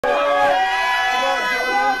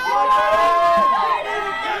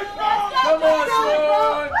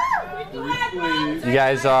You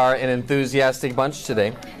guys are an enthusiastic bunch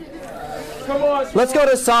today. Let's go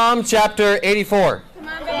to Psalm chapter 84.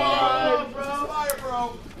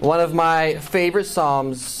 One of my favorite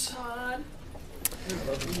Psalms.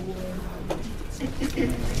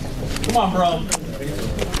 Come on, bro.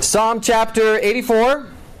 Psalm chapter 84.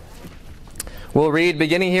 We'll read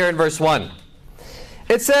beginning here in verse 1.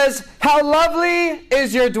 It says, "How lovely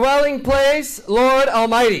is your dwelling place, Lord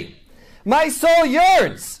Almighty. My soul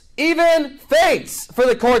yearns, even faints, for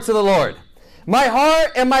the courts of the Lord. My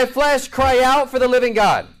heart and my flesh cry out for the living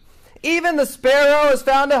God. Even the sparrow has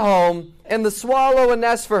found a home, and the swallow a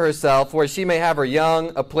nest for herself, where she may have her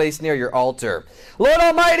young, a place near your altar. Lord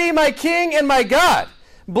Almighty, my King and my God,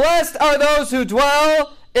 blessed are those who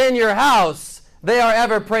dwell in your house. They are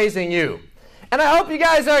ever praising you." And I hope you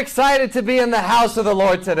guys are excited to be in the house of the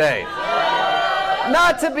Lord today.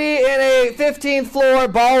 Not to be in a 15th floor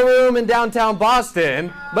ballroom in downtown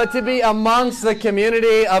Boston, but to be amongst the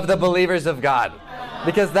community of the believers of God,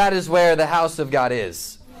 because that is where the house of God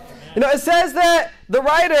is. You know, it says that the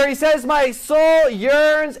writer, he says, "My soul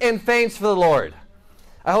yearns and faints for the Lord."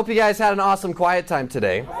 I hope you guys had an awesome quiet time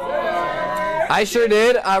today. I sure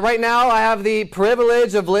did. Right now, I have the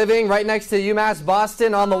privilege of living right next to UMass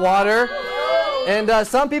Boston on the water. And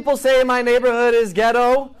some people say my neighborhood is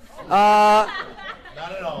ghetto.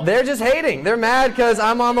 They're just hating. They're mad because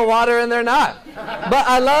I'm on the water and they're not. But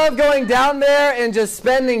I love going down there and just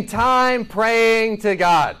spending time praying to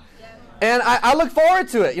God. And I look forward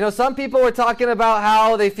to it. You know, some people were talking about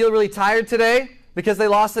how they feel really tired today because they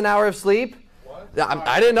lost an hour of sleep.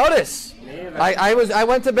 I didn't notice. I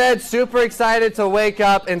went to bed super excited to wake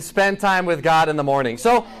up and spend time with God in the morning.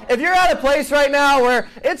 So if you're at a place right now where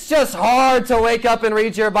it's just hard to wake up and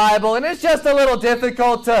read your Bible, and it's just a little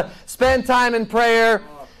difficult to spend time in prayer,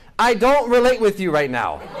 I don't relate with you right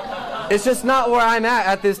now. It's just not where I'm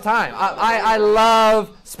at this time. I love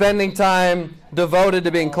spending time devoted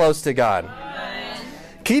to being close to God.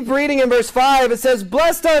 Keep reading in verse 5. It says,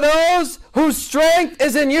 "Blessed are those whose strength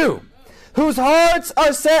is in you, whose hearts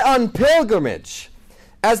are set on pilgrimage.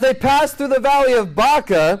 As they pass through the valley of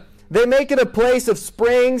Baca, they make it a place of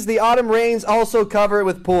springs. The autumn rains also cover it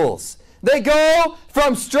with pools. They go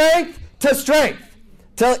from strength to strength,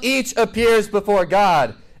 till each appears before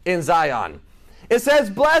God in Zion." It says,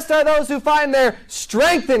 blessed are those who find their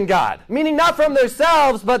strength in God, meaning not from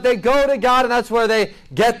themselves, but they go to God, and that's where they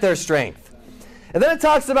get their strength. And then it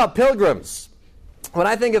talks about pilgrims. When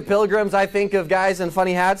I think of pilgrims, I think of guys in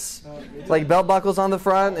funny hats, like belt buckles on the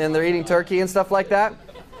front, and they're eating turkey and stuff like that.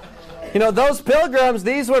 You know, those pilgrims,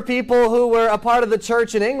 these were people who were a part of the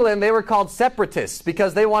church in England. They were called separatists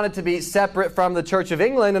because they wanted to be separate from the Church of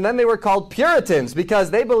England. And then they were called Puritans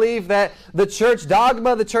because they believed that the church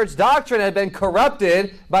dogma, the church doctrine had been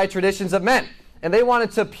corrupted by traditions of men. And they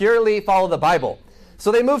wanted to purely follow the Bible.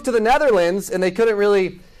 So they moved to the Netherlands, and they couldn't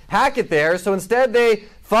really hack it there. So instead they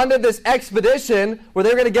funded this expedition where they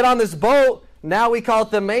were going to get on this boat. Now we call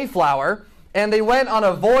it the Mayflower. And they went on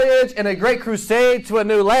a voyage and a great crusade to a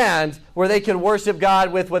new land where they could worship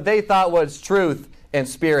God with what they thought was truth and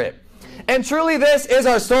spirit. And truly this is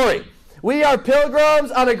our story. We are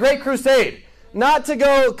pilgrims on a great crusade. Not to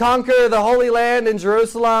go conquer the Holy Land in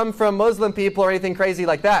Jerusalem from Muslim people or anything crazy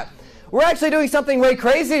like that. We're actually doing something way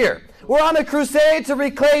crazier. We're on a crusade to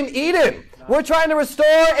reclaim Eden. We're trying to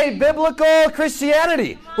restore a biblical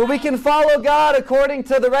Christianity where we can follow God according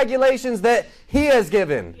to the regulations that He has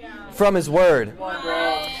given from His Word.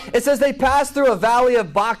 It says they passed through a valley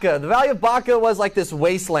of Baca. The valley of Baca was like this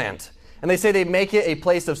wasteland. And they say they make it a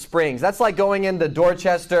place of springs. That's like going into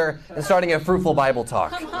Dorchester and starting a fruitful Bible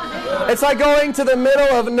talk. It's like going to the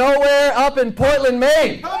middle of nowhere up in Portland,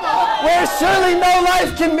 Maine, where surely no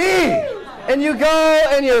life can be. And you go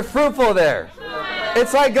and you're fruitful there.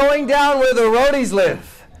 It's like going down where the roadies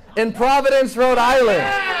live, in Providence, Rhode Island.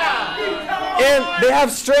 And they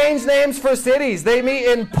have strange names for cities. They meet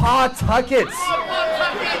in Pawtuckets.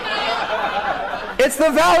 It's the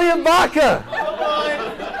Valley of Baca.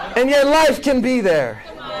 And yet life can be there.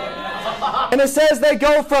 And it says they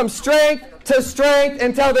go from strength to strength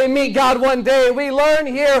until they meet God one day. We learn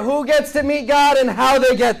here who gets to meet God and how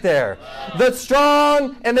they get there. The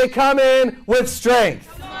strong, and they come in with strength.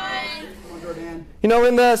 You know,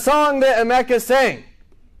 in the song that Emeka sang,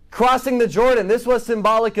 crossing the Jordan, this was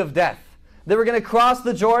symbolic of death. They were going to cross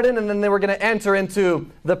the Jordan, and then they were going to enter into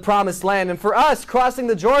the promised land. And for us, crossing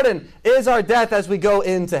the Jordan is our death as we go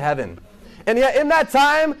into heaven. And yet in that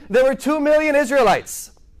time, there were 2 million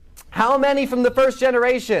Israelites. How many from the first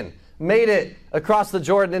generation made it across the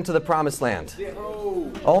Jordan into the promised land?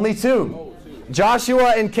 Only 2.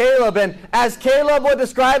 Joshua and Caleb. And as Caleb would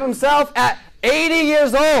describe himself, at 80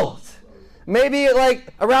 years old, maybe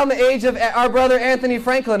like around the age of our brother Anthony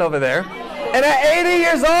Franklin over there. And at 80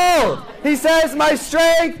 years old, he says, my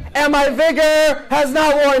strength and my vigor has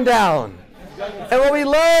not worn down. And what we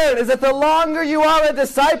learn is that the longer you are a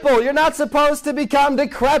disciple, you're not supposed to become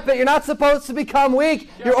decrepit. You're not supposed to become weak.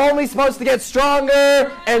 You're only supposed to get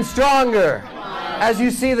stronger and stronger as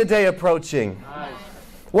you see the day approaching.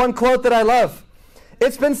 One quote that I love.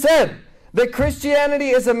 It's been said that Christianity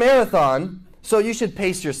is a marathon, so you should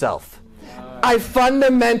pace yourself. I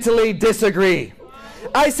fundamentally disagree.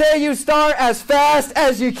 I say you start as fast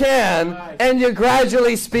as you can, and you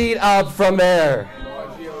gradually speed up from there.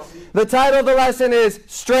 The title of the lesson is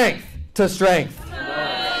Strength to Strength.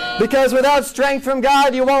 Because without strength from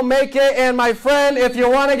God, you won't make it. And my friend, if you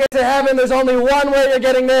want to get to heaven, there's only one way you're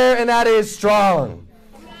getting there, and that is strong.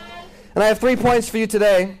 And I have 3 points for you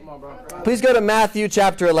today. Please go to Matthew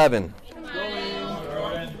chapter 11.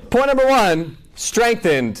 Point number 1,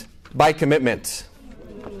 strengthened by commitment.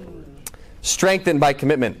 Strengthened by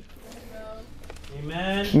commitment.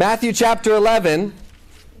 Amen. Matthew chapter 11,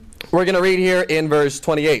 we're going to read here in verse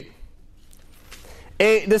 28.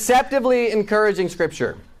 A deceptively encouraging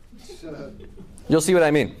scripture. You'll see what I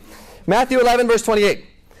mean. Matthew 11, verse 28.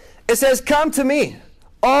 It says, come to me,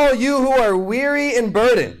 all you who are weary and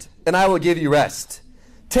burdened, and I will give you rest.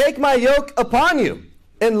 Take my yoke upon you,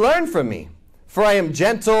 and learn from me, for I am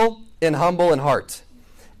gentle and humble in heart.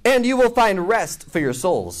 And you will find rest for your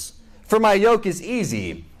souls. For my yoke is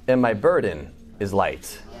easy, and my burden is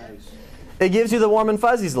light. It gives you the warm and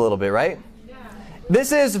fuzzies a little bit, right?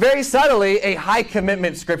 This is very subtly a high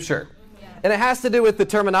commitment scripture. And it has to do with the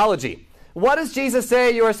terminology. What does Jesus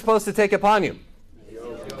say you are supposed to take upon you?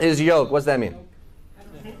 His yoke. What does that mean?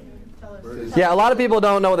 Yeah, a lot of people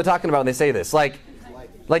don't know what they're talking about when they say this. Like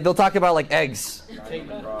they'll talk about like eggs. And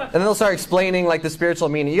then they'll start explaining like the spiritual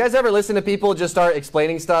meaning. You guys ever listen to people just start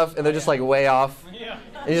explaining stuff and they're just like way off?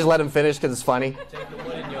 And you just let them finish because it's funny.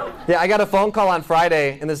 Yeah, I got a phone call on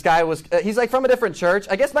Friday, and this guy was, he's like from a different church.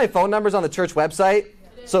 I guess my phone number's on the church website,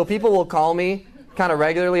 so people will call me kind of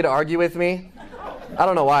regularly to argue with me. I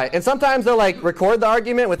don't know why. And sometimes they'll like record the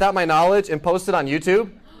argument without my knowledge and post it on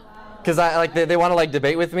YouTube, because they want to like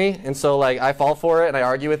debate with me, and so like I fall for it and I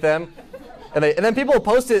argue with them. And then people will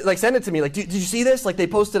post it, like send it to me, like, did you see this? Like they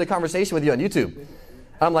posted a conversation with you on YouTube.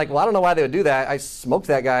 I'm like, well, I don't know why they would do that. I smoked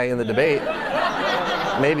that guy in the debate.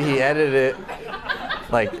 Maybe he edited it.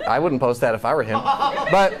 Like, I wouldn't post that if I were him.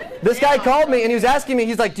 But this guy called me, and he was asking me,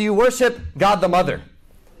 he's like, do you worship God the Mother?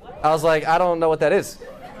 I was like, I don't know what that is.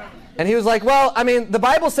 And he was like, well, I mean, the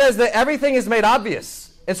Bible says that everything is made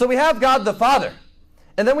obvious. And so we have God the Father.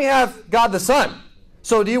 And then we have God the Son.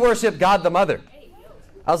 So do you worship God the Mother?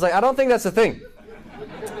 I was like, I don't think that's a thing.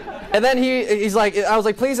 And then he's like, I was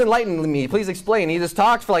like, please enlighten me. Please explain. He just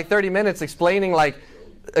talked for like 30 minutes explaining like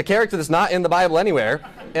a character that's not in the Bible anywhere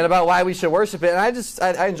and about why we should worship it.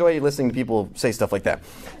 And I enjoy listening to people say stuff like that.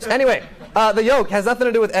 So anyway, the yoke has nothing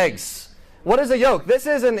to do with eggs. What is a yoke? This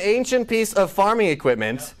is an ancient piece of farming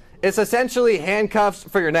equipment. It's essentially handcuffs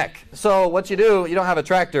for your neck. So what you do, you don't have a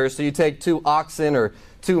tractor, so you take 2 oxen or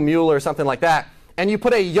 2 mule or something like that, and you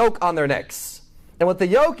put a yoke on their necks. And what the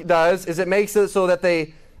yoke does is it makes it so that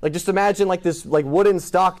they, like just imagine like this like wooden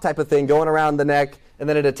stock type of thing going around the neck, and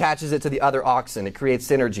then it attaches it to the other oxen. It creates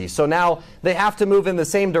synergy. So now they have to move in the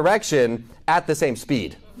same direction at the same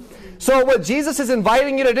speed. So what Jesus is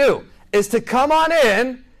inviting you to do is to come on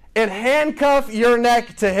in and handcuff your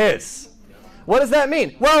neck to his. What does that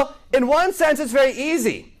mean? Well, in one sense, it's very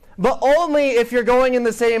easy, but only if you're going in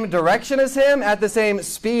the same direction as him at the same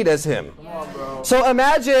speed as him. Come on, bro. So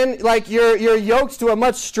imagine like you're yoked to a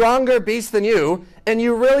much stronger beast than you, and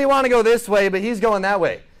you really want to go this way, but he's going that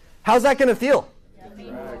way. How's that going to feel?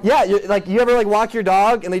 Yeah, you ever like walk your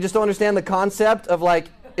dog and they just don't understand the concept of like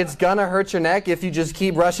it's gonna hurt your neck if you just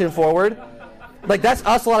keep rushing forward? Like that's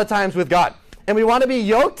us a lot of times with God. And we want to be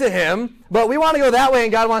yoked to him, but we want to go that way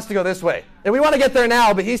and God wants to go this way. And we want to get there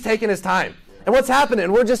now, but he's taking his time. And what's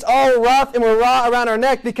happening? We're just all rough and we're raw around our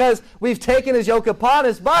neck because we've taken his yoke upon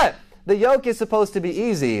us, but the yoke is supposed to be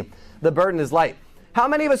easy. The burden is light. How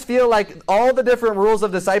many of us feel like all the different rules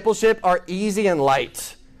of discipleship are easy and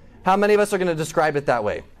light? How many of us are going to describe it that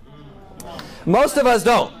way? Most of us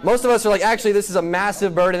don't. Most of us are like, actually, this is a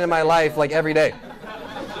massive burden in my life, like every day.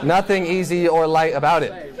 Nothing easy or light about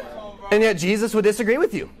it. And yet Jesus would disagree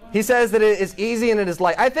with you. He says that it is easy and it is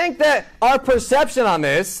light. I think that our perception on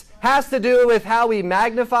this has to do with how we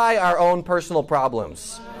magnify our own personal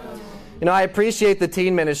problems. You know, I appreciate the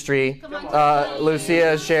teen ministry.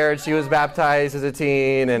 Lucia shared she was baptized as a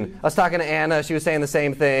teen, and I was talking to Anna. She was saying the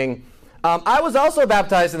same thing. I was also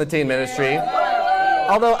baptized in the teen ministry.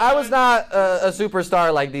 Although I was not a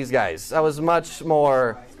superstar like these guys. I was much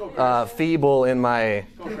more feeble in my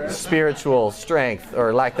spiritual strength,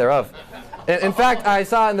 or lack thereof. In fact, I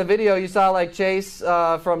saw in the video, you saw like Chase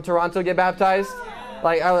from Toronto get baptized.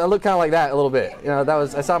 Like I look kind of like that a little bit. You know,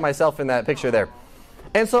 I saw myself in that picture there.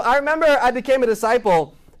 And so I remember I became a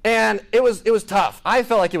disciple, and it was tough. I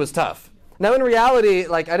felt like it was tough. Now in reality,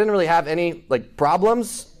 like I didn't really have any like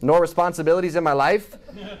problems nor responsibilities in my life,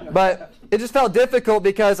 but it just felt difficult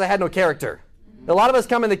because I had no character. A lot of us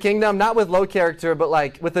come in the kingdom not with low character, but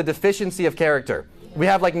like with a deficiency of character. We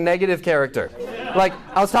have like negative character. Like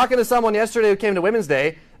I was talking to someone yesterday who came to Women's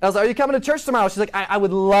Day. I was like, "Are you coming to church tomorrow?" She's like, I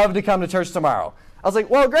would love to come to church tomorrow. I was like,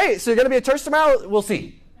 "Well, great. So you're going to be at church tomorrow? We'll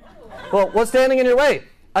see." Well, what's standing in your way?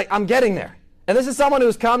 I'm getting there. And this is someone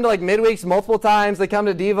who's come to like midweeks multiple times. They come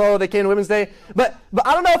to Devo. They came to Women's Day. But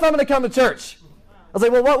I don't know if I'm going to come to church. I was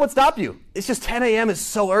like, "Well, what would stop you?" It's just 10 a.m. is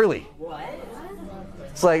so early. What?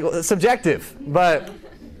 It's like it's subjective, but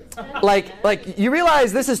like you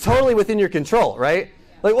realize this is totally within your control, right?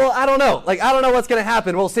 Like, well, I don't know. Like, I don't know what's going to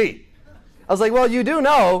happen. We'll see. I was like, well, you do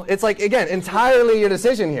know. It's like, again, entirely your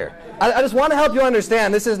decision here. I just want to help you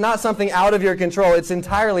understand this is not something out of your control. It's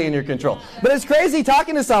entirely in your control. But it's crazy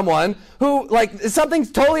talking to someone who, like,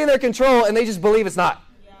 something's totally in their control and they just believe it's not.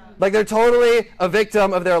 Like, they're totally a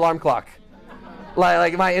victim of their alarm clock.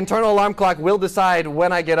 Like my internal alarm clock will decide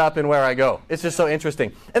when I get up and where I go. It's just so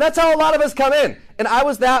interesting. And that's how a lot of us come in. And I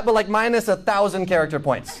was that, but like minus 1,000 character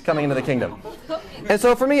points coming into the kingdom. And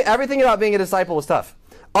so for me, everything about being a disciple was tough.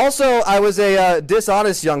 Also, I was a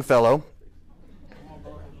dishonest young fellow.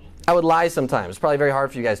 I would lie sometimes. It's probably very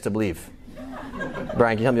hard for you guys to believe.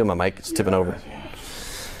 Brian, can you help me with my mic? It's tipping over.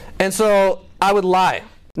 And so I would lie.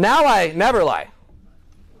 Now I never lie.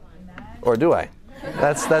 Or do I?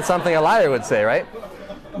 That's something a liar would say, right?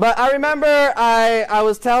 But I remember I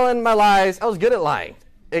was telling my lies. I was good at lying,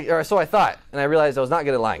 or so I thought. And I realized I was not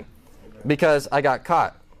good at lying because I got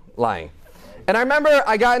caught lying. And I remember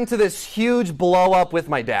I got into this huge blow up with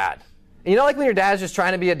my dad. And you know, like when your dad's just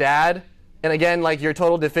trying to be a dad, and again, like your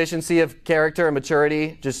total deficiency of character and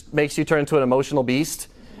maturity just makes you turn into an emotional beast.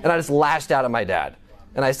 And I just lashed out at my dad.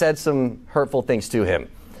 And I said some hurtful things to him.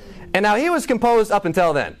 And now he was composed up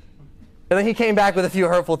until then. And then he came back with a few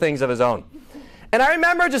hurtful things of his own. And I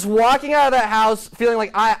remember just walking out of that house feeling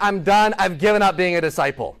like I'm done. I've given up being a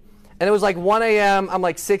disciple. And it was like 1 a.m. I'm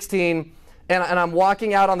like 16. And I'm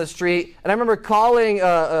walking out on the street. And I remember calling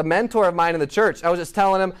a mentor of mine in the church. I was just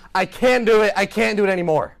telling him, I can't do it. I can't do it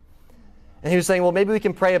anymore. And he was saying, well, maybe we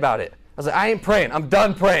can pray about it. I was like, I ain't praying. I'm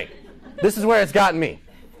done praying. This is where it's gotten me.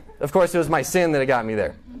 Of course, it was my sin that had got me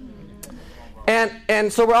there.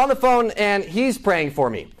 And so we're on the phone, and he's praying for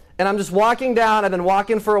me. And I'm just walking down. I've been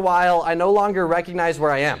walking for a while. I no longer recognize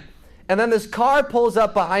where I am. And then this car pulls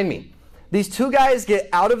up behind me. These two guys get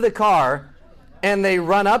out of the car, and they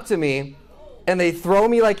run up to me, and they throw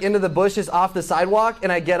me like into the bushes off the sidewalk.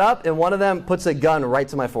 And I get up, and one of them puts a gun right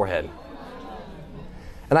to my forehead.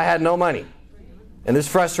 And I had no money. And this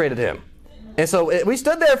frustrated him. And so we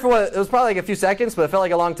stood there for it was probably like a few seconds, but it felt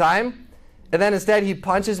like a long time. And then instead he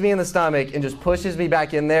punches me in the stomach and just pushes me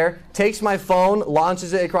back in there, takes my phone,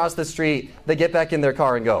 launches it across the street. They get back in their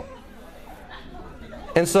car and go.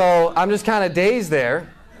 And so I'm just kind of dazed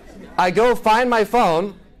there. I go find my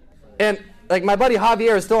phone, and like my buddy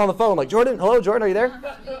Javier is still on the phone. I'm like, Jordan, hello, Jordan, are you there?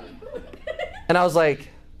 And I was like,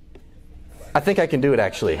 I think I can do it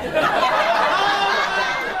actually.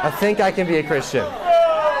 I think I can be a Christian.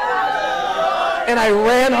 And I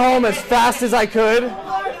ran home as fast as I could.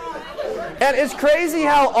 And it's crazy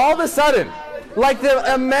how all of a sudden, like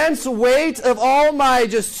the immense weight of all my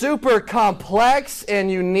just super complex and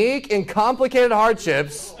unique and complicated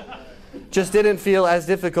hardships just didn't feel as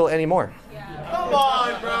difficult anymore. Come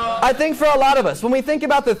on, bro. I think for a lot of us, when we think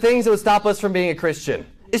about the things that would stop us from being a Christian,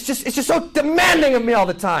 it's just so demanding of me all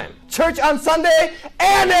the time. Church on Sunday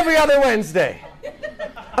and every other Wednesday.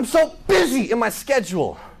 I'm so busy in my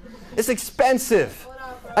schedule. It's expensive.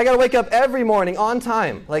 I got to wake up every morning on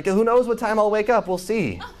time. Like, who knows what time I'll wake up? We'll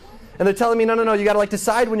see. And they're telling me, no, you got to like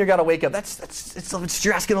decide when you're going to wake up.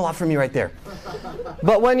 You're asking a lot from me right there.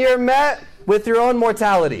 But when you're met with your own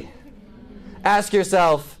mortality, ask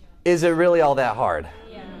yourself, is it really all that hard?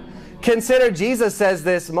 Yeah. Consider Jesus says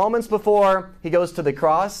this moments before he goes to the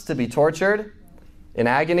cross to be tortured in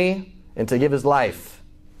agony and to give his life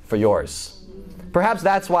for yours. Perhaps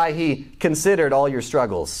that's why he considered all your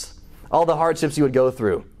struggles, all the hardships you would go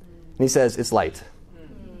through. And he says, it's light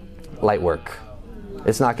work.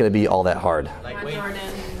 It's not going to be all that hard.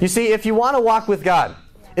 You see, if you want to walk with God,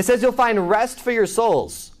 it says you'll find rest for your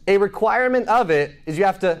souls a requirement of it is you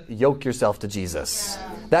have to yoke yourself to Jesus.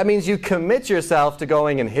 That means you commit yourself to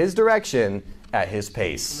going in his direction at his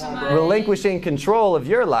pace, relinquishing control of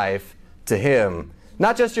your life to him.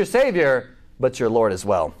 Not just your Savior, but your Lord as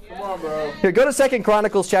well. Come on, bro. Here, go to 2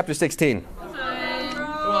 Chronicles chapter 16. Come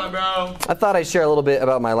on, bro. I thought I'd share a little bit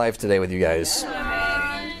about my life today with you guys.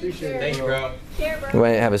 Thank you, bro. We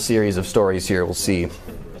might have a series of stories here. We'll see.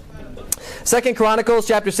 2 Chronicles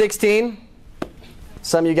chapter 16.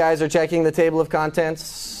 Some of you guys are checking the table of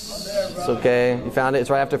contents. It's okay. You found it. It's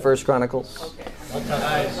right after 1 Chronicles.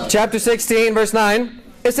 Chapter 16, verse 9.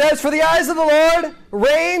 It says, "For the eyes of the Lord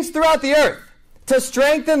range throughout the earth, to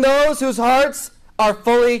strengthen those whose hearts are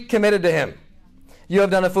fully committed to him. You have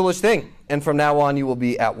done a foolish thing, and from now on you will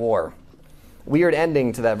be at war." Weird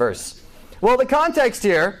ending to that verse. Well, the context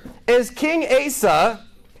here is King Asa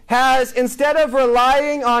has, instead of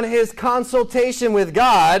relying on his consultation with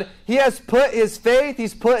God, he has put his faith,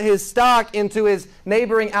 he's put his stock into his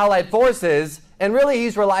neighboring allied forces, and really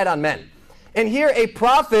he's relied on men. And here a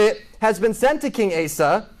prophet has been sent to King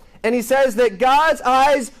Asa, and he says that God's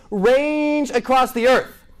eyes range across the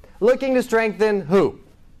earth, looking to strengthen who?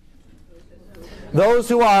 Those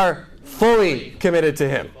who are fully committed to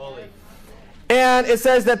him. And it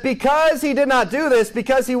says that because he did not do this,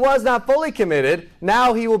 because he was not fully committed,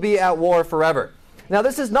 now he will be at war forever. Now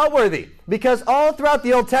this is noteworthy, because all throughout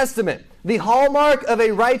the Old Testament, the hallmark of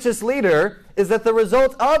a righteous leader is that the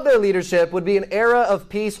result of their leadership would be an era of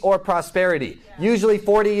peace or prosperity. Usually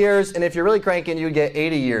 40 years, and if you're really cranking, you would get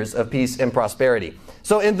 80 years of peace and prosperity.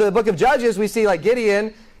 So in the book of Judges, we see like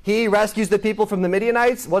Gideon, he rescues the people from the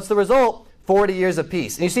Midianites. What's the result? 40 years of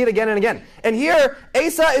peace. And you see it again and again. And here,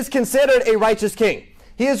 Asa is considered a righteous king.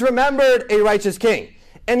 He is remembered a righteous king.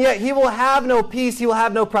 And yet he will have no peace, he will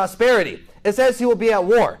have no prosperity. It says he will be at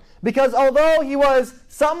war. Because although he was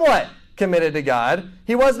somewhat committed to God,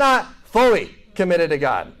 he was not fully committed to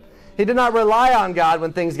God. He did not rely on God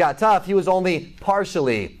when things got tough. He was only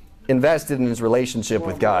partially invested in his relationship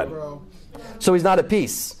with God. So he's not at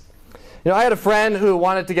peace. You know, I had a friend who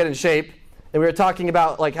wanted to get in shape. And we were talking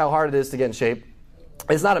about like how hard it is to get in shape.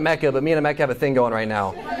 It's not a Mecca, but me and a Mecca have a thing going right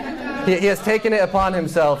now. He has taken it upon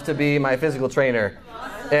himself to be my physical trainer.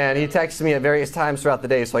 And he texts me at various times throughout the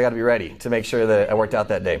day, so I got to be ready to make sure that I worked out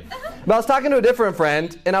that day. But I was talking to a different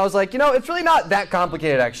friend, and I was like, you know, it's really not that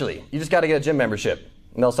complicated, actually. You just got to get a gym membership,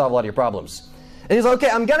 and they'll solve a lot of your problems. And he's like, okay,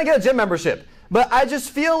 I'm going to get a gym membership. But I just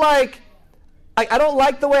feel like I don't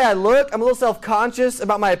like the way I look. I'm a little self-conscious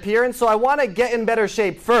about my appearance, so I want to get in better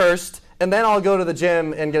shape first. And then I'll go to the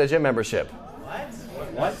gym and get a gym membership.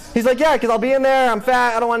 What? He's like, yeah, because I'll be in there, I'm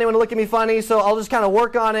fat, I don't want anyone to look at me funny, so I'll just kind of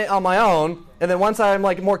work on it on my own. And then once I'm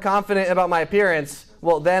like more confident about my appearance,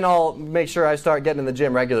 well, then I'll make sure I start getting in the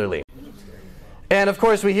gym regularly. And of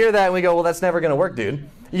course we hear that and we go, well, that's never going to work, dude.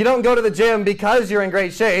 You don't go to the gym because you're in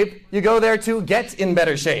great shape. You go there to get in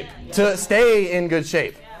better shape, to stay in good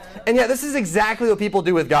shape. And yet this is exactly what people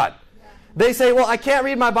do with God. They say, well, I can't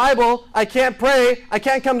read my Bible, I can't pray, I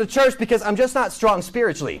can't come to church because I'm just not strong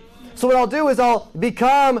spiritually. So what I'll do is I'll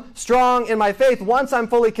become strong in my faith. Once I'm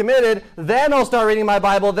fully committed, then I'll start reading my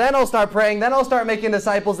Bible, then I'll start praying, then I'll start making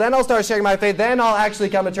disciples, then I'll start sharing my faith, then I'll actually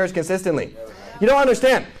come to church consistently. You don't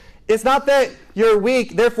understand. It's not that you're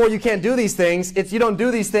weak, therefore you can't do these things. It's you don't do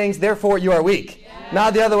these things, therefore you are weak.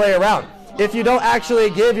 Not the other way around. If you don't actually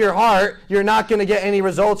give your heart, you're not going to get any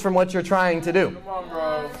results from what you're trying to do. Come on,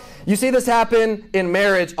 bro. You see this happen in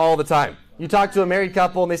marriage all the time. You talk to a married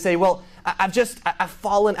couple and they say, well, I've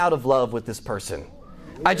fallen out of love with this person.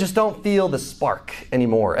 I just don't feel the spark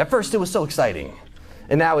anymore. At first it was so exciting.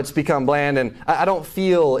 And now it's become bland and I don't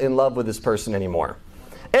feel in love with this person anymore.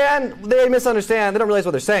 And they misunderstand. They don't realize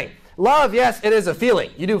what they're saying. Love, yes, it is a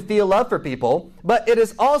feeling. You do feel love for people, but it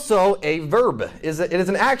is also a verb. It is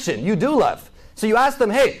an action. You do love. So you ask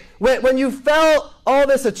them, hey, when you felt all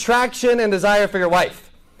this attraction and desire for your wife,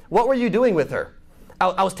 what were you doing with her?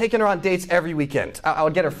 I was taking her on dates every weekend. I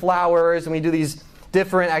would get her flowers, and we'd do these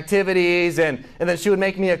different activities, and then she would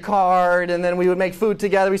make me a card, and then we would make food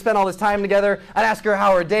together. We spent all this time together. I'd ask her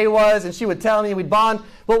how her day was, and she would tell me, we'd bond.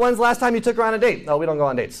 Well, when's the last time you took her on a date? Oh, we don't go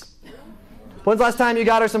on dates. When's the last time you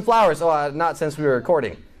got her some flowers? Oh, not since we were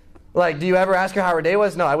recording. Like, do you ever ask her how her day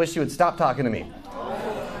was? No, I wish she would stop talking to me.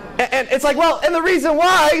 And it's like, well, and the reason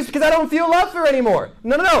why is because I don't feel love for her anymore.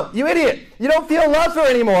 No, you idiot. You don't feel love for her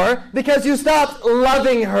anymore because you stopped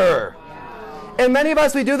loving her. And many of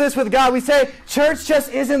us, we do this with God. We say, church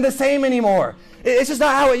just isn't the same anymore. It's just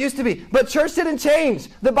not how it used to be. But church didn't change.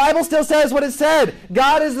 The Bible still says what it said.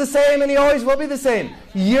 God is the same and he always will be the same.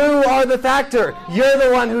 You are the factor. You're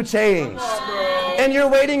the one who changed. And you're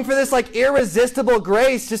waiting for this like irresistible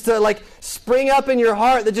grace just to like spring up in your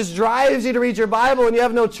heart that just drives you to read your Bible, and you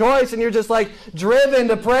have no choice, and you're just like driven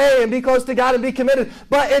to pray and be close to God and be committed.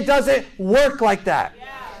 But it doesn't work like that.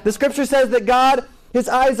 The scripture says that God, his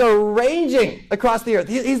eyes are ranging across the earth.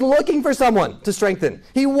 He's looking for someone to strengthen.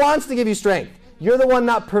 He wants to give you strength. You're the one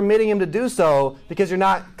not permitting him to do so because you're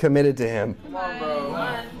not committed to him. Come on,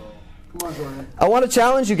 bro. Come on, Jordan. I want to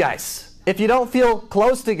challenge you guys. If you don't feel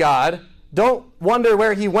close to God, don't wonder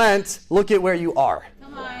where he went. Look at where you are.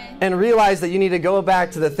 And realize that you need to go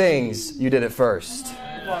back to the things you did at first.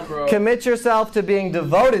 Come on, bro. Commit yourself to being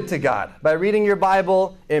devoted to God by reading your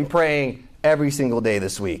Bible and praying every single day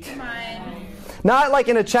this week. Not like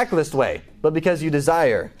in a checklist way, but because you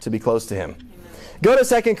desire to be close to him. Go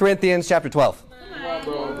to 2 Corinthians chapter 12.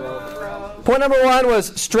 Point number 1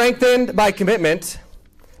 was strengthened by commitment.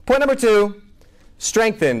 Point number 2,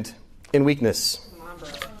 strengthened in weakness.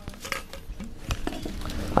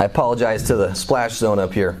 I apologize to the splash zone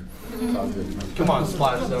up here. Come on,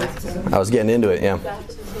 splash zone. I was getting into it, yeah.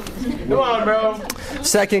 Come on, bro.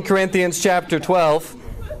 2 Corinthians chapter 12.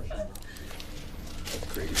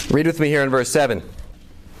 Read with me here in verse 7.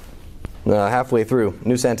 Halfway through,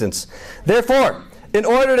 new sentence. Therefore, in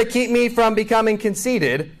order to keep me from becoming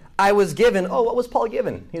conceited, I was given, what was Paul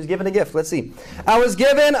given? He was given a gift. Let's see. I was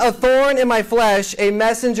given a thorn in my flesh, a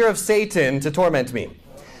messenger of Satan to torment me.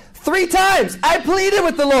 3 times I pleaded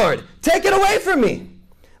with the Lord, take it away from me.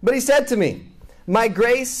 But he said to me, my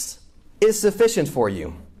grace is sufficient for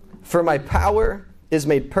you, for my power is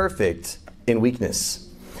made perfect in weakness.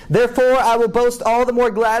 Therefore I will boast all the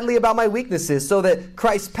more gladly about my weaknesses, so that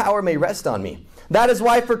Christ's power may rest on me. That is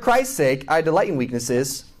why for Christ's sake I delight in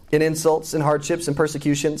weaknesses, in insults, in hardships, in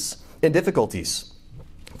persecutions, in difficulties.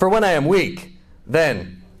 For when I am weak,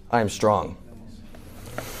 then I am strong.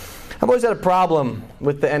 I've always had a problem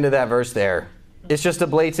with the end of that verse there. It's just a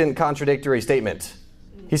blatant contradictory statement.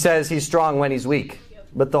 He says he's strong when he's weak.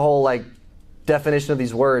 But the whole definition of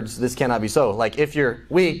these words, this cannot be so. Like if you're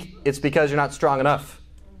weak, it's because you're not strong enough.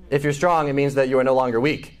 If you're strong, it means that you are no longer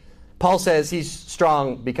weak. Paul says he's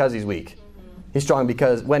strong because he's weak. He's strong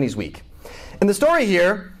because when he's weak. And the story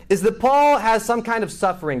here is that Paul has some kind of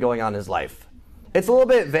suffering going on in his life. It's a little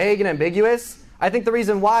bit vague and ambiguous. I think the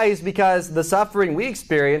reason why is because the suffering we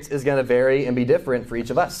experience is going to vary and be different for each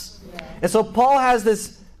of us. And so Paul has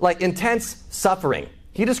this intense suffering.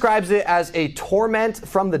 He describes it as a torment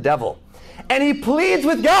from the devil. And he pleads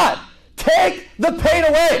with God, take the pain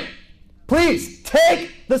away. Please,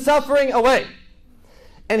 take the suffering away.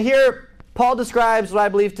 And here, Paul describes what I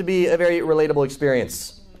believe to be a very relatable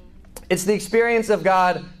experience. It's the experience of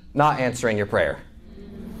God not answering your prayer.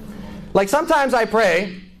 Like sometimes I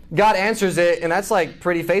pray, God answers it, and that's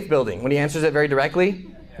pretty faith building. When he answers it very directly,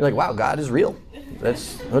 you're like, wow, God is real.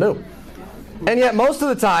 Who knew? And yet most of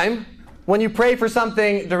the time, when you pray for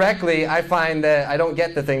something directly, I find that I don't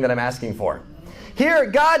get the thing that I'm asking for. Here,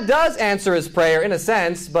 God does answer his prayer in a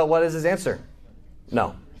sense, but what is his answer?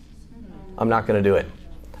 No. I'm not going to do it.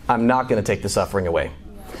 I'm not going to take the suffering away.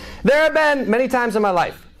 There have been many times in my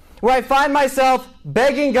life where I find myself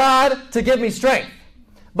begging God to give me strength.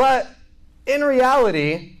 But in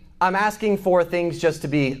reality, I'm asking for things just to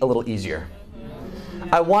be a little easier.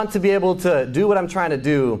 I want to be able to do what I'm trying to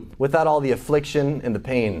do without all the affliction and the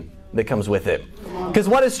pain that comes with it. Because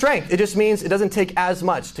what is strength? It just means it doesn't take as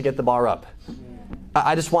much to get the bar up.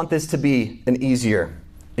 I just want this to be an easier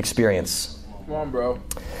experience. Come on, bro.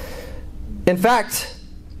 In fact,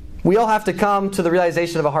 we all have to come to the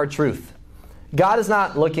realization of a hard truth. God is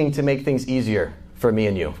not looking to make things easier for me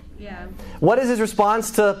and you. Yeah. What is his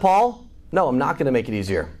response to Paul? No, I'm not going to make it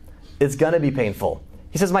easier. It's going to be painful.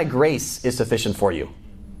 He says, my grace is sufficient for you.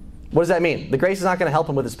 What does that mean? The grace is not going to help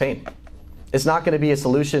him with his pain. It's not going to be a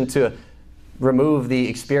solution to remove the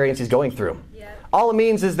experience he's going through. Yeah. All it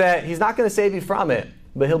means is that he's not going to save you from it,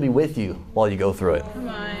 but he'll be with you while you go through it. Come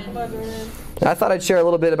on. I thought I'd share a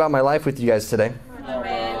little bit about my life with you guys today.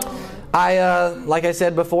 Like I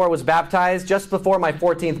said before, was baptized just before my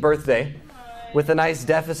 14th birthday with a nice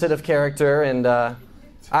deficit of character. But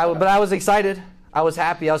I was excited. I was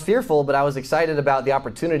happy. I was fearful, but I was excited about the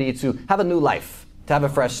opportunity to have a new life, to have a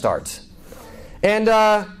fresh start. And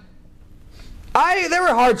there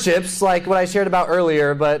were hardships, like what I shared about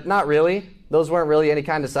earlier, but not really. Those weren't really any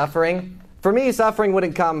kind of suffering. For me, suffering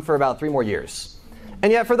wouldn't come for about 3 more years.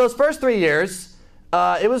 And yet for those first 3 years,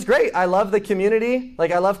 it was great. I loved the community.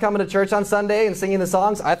 I loved coming to church on Sunday and singing the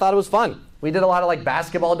songs. I thought it was fun. We did a lot of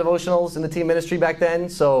basketball devotionals in the team ministry back then,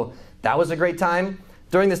 so that was a great time.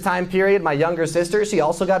 During this time period, my younger sister, she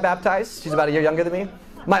also got baptized. She's about a year younger than me.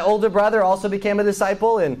 My older brother also became a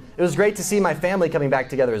disciple, and it was great to see my family coming back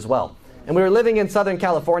together as well. And we were living in Southern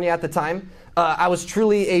California at the time. I was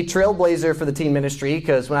truly a trailblazer for the teen ministry,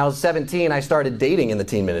 because when I was 17, I started dating in the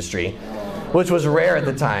teen ministry, which was rare at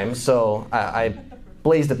the time. So I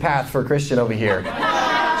blazed a path for Christian over here.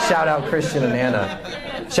 Shout out Christian and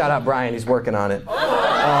Anna. Shout out Brian, he's working on it.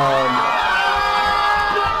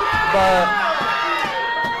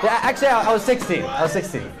 Actually, I was 16.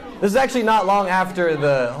 This is actually not long after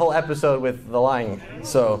the whole episode with the lying.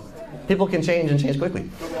 So people can change and change quickly.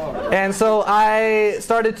 And so I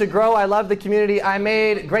started to grow. I loved the community. I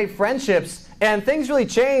made great friendships. And things really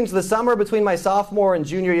changed the summer between my sophomore and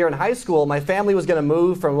junior year in high school. My family was going to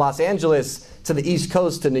move from Los Angeles to the East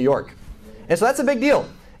Coast to New York. And so that's a big deal.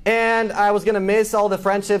 And I was going to miss all the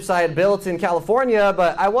friendships I had built in California,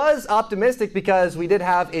 but I was optimistic because we did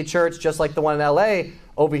have a church just like the one in LA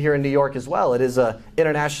over here in New York as well. It is an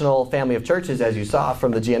international family of churches, as you saw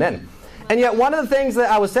from the GNN. And yet one of the things that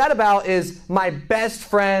I was sad about is my best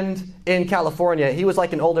friend in California. He was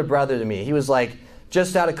like an older brother to me. He was like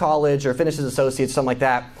just out of college or finished his associates, something like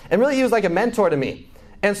that. And really he was like a mentor to me.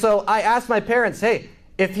 And so I asked my parents, hey,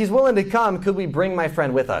 if he's willing to come, could we bring my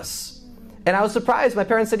friend with us? And I was surprised. My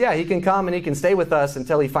parents said, yeah, he can come and he can stay with us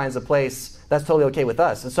until he finds a place that's totally okay with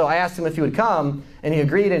us. And so I asked him if he would come, and he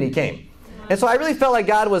agreed, and he came. And so I really felt like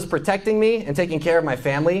God was protecting me and taking care of my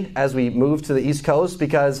family as we moved to the East Coast,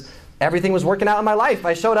 because everything was working out in my life.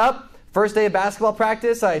 I showed up, first day of basketball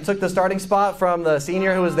practice, I took the starting spot from the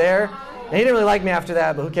senior who was there. And he didn't really like me after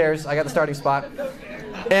that, but who cares? I got the starting spot.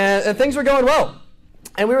 And things were going well.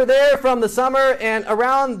 And we were there from the summer, and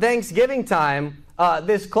around Thanksgiving time,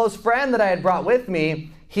 this close friend that I had brought with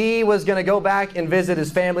me, he was going to go back and visit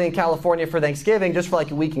his family in California for Thanksgiving just for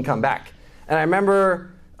like a week and come back. And I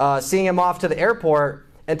remember seeing him off to the airport,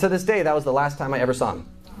 and to this day, that was the last time I ever saw him.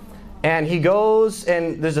 And he goes,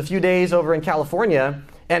 and there's a few days over in California,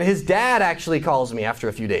 and his dad actually calls me after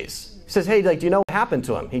a few days. He says, hey, like, do you know what happened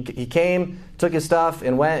to him? He came, took his stuff,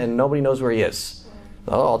 and went, and nobody knows where he is.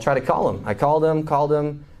 Oh, I'll try to call him. I called him,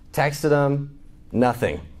 texted him,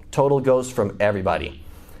 nothing. Total ghost from everybody.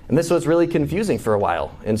 And this was really confusing for a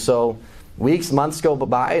while. And so weeks, months go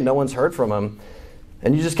by, no one's heard from him,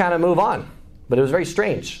 and you just kind of move on. But it was very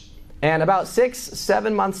strange. And about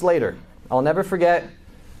 6-7 months later, I'll never forget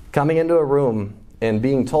coming into a room and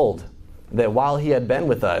being told that while he had been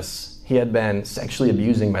with us, he had been sexually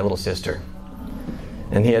abusing my little sister.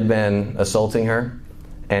 And he had been assaulting her,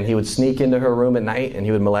 and he would sneak into her room at night and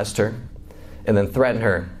he would molest her and then threaten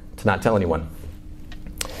her to not tell anyone.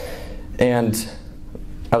 And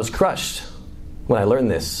I was crushed when I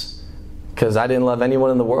learned this, because I didn't love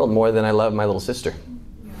anyone in the world more than I loved my little sister.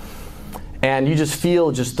 And you just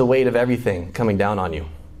feel just the weight of everything coming down on you.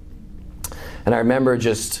 And I remember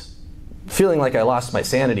just feeling like I lost my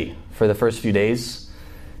sanity for the first few days.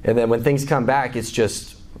 And then when things come back, it's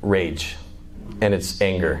just rage and it's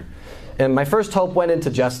anger. And my first hope went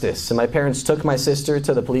into justice. And my parents took my sister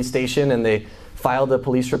to the police station, and they filed a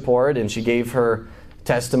police report, and she gave her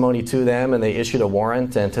testimony to them, and they issued a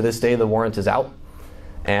warrant. And to this day, the warrant is out.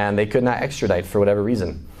 And they could not extradite for whatever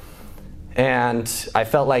reason. And I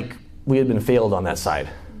felt like we had been failed on that side.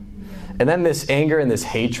 And then this anger and this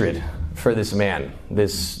hatred for this man,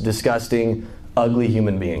 this disgusting, ugly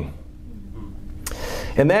human being.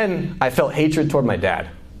 And then I felt hatred toward my dad,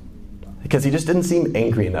 because he just didn't seem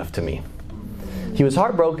angry enough to me. He was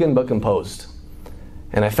heartbroken but composed.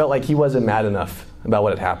 And I felt like he wasn't mad enough about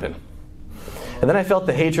what had happened. And then I felt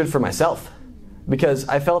the hatred for myself, because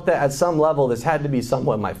I felt that at some level this had to be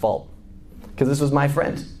somewhat my fault, because this was my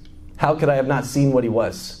friend. How could I have not seen what he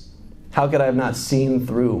was? How could I have not seen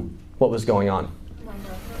through what was going on?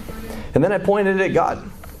 And then I pointed it at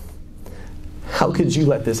God. How could you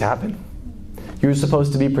let this happen? You were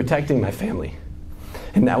supposed to be protecting my family,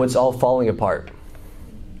 and now it's all falling apart.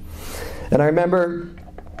 And I remember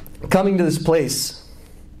coming to this place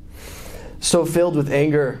so filled with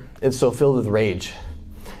anger and so filled with rage.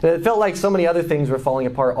 And it felt like so many other things were falling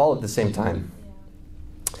apart all at the same time.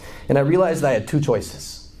 And I realized that I had two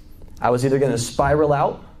choices. I was either going to spiral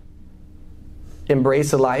out,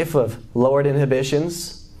 embrace a life of lowered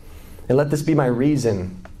inhibitions, and let this be my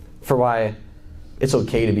reason for why it's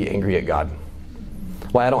okay to be angry at God.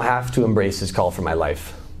 Why I don't have to embrace His call for my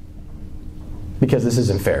life. Because this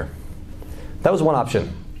isn't fair. That was one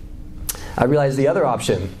option. I realized the other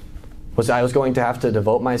option was I was going to have to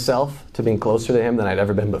devote myself to being closer to Him than I'd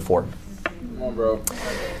ever been before. Come on, bro.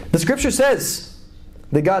 The scripture says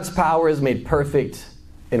that God's power is made perfect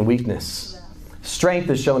in weakness. Strength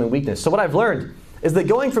is shown in weakness. So what I've learned is that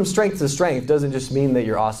going from strength to strength doesn't just mean that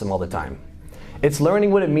you're awesome all the time. It's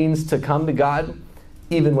learning what it means to come to God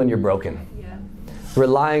even when you're broken. Yeah.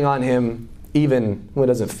 Relying on Him even when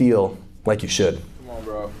it doesn't feel like you should. Come on,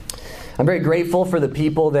 bro. I'm very grateful for the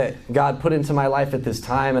people that God put into my life at this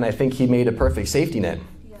time, and I think He made a perfect safety net.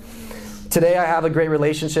 Yeah. Today I have a great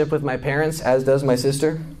relationship with my parents, as does my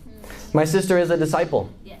sister. My sister is a disciple.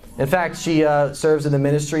 Yes. In fact, she serves in the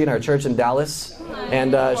ministry in our church in Dallas,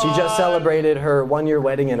 and she just celebrated her 1-year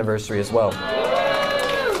wedding anniversary as well.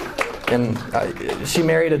 And she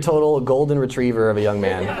married a total golden retriever of a young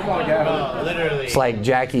man. Literally. It's like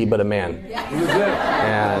Jackie, but a man.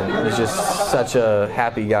 And he's just such a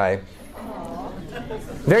happy guy.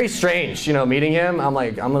 Very strange, meeting him. I'm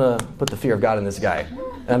like, I'm going to put the fear of God in this guy.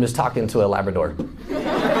 And I'm just talking to a Labrador.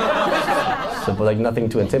 So, like, nothing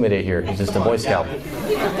to intimidate here. He's just a Boy Scout.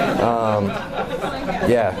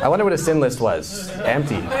 Yeah, I wonder what his sin list was.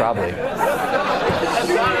 Empty, probably.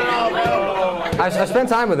 I spent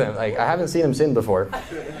time with him. Like, I haven't seen him sin before.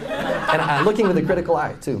 And I'm looking with a critical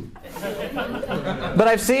eye, too. But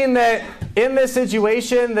I've seen that in this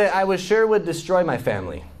situation that I was sure would destroy my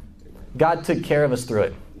family, God took care of us through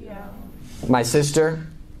it. Yeah. My sister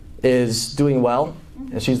is doing well,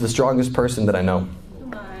 and she's the strongest person that I know.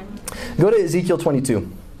 Come on. Go to Ezekiel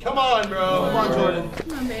 22. Come on, bro. Come on, Jordan.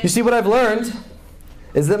 Come on, babe. You see, what I've learned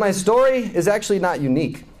is that my story is actually not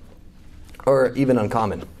unique or even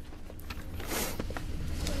uncommon.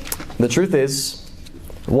 The truth is,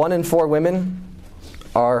 1 in 4 women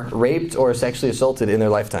are raped or sexually assaulted in their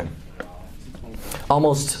lifetime.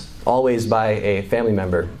 Almost always by a family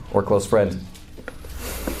member or close friend.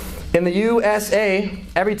 In the USA,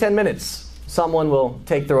 every 10 minutes, someone will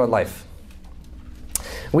take their own life.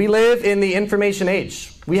 We live in the information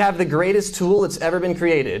age. We have the greatest tool that's ever been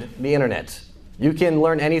created, the internet. You can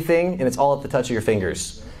learn anything, and it's all at the touch of your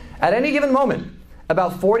fingers. At any given moment,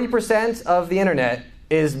 about 40% of the internet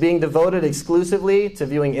is being devoted exclusively to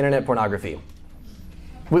viewing internet pornography.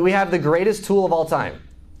 We have the greatest tool of all time,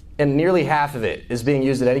 and nearly half of it is being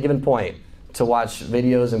used at any given point to watch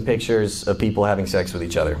videos and pictures of people having sex with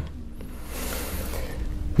each other.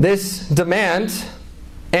 This demand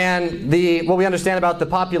and what we understand about the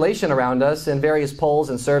population around us in various polls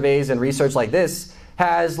and surveys and research like this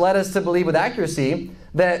has led us to believe with accuracy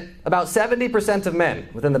that about 70% of men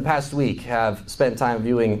within the past week have spent time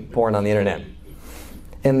viewing porn on the internet.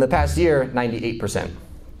 In the past year, 98%.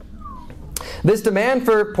 This demand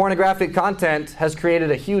for pornographic content has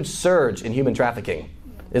created a huge surge in human trafficking.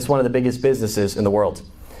 It's one of the biggest businesses in the world.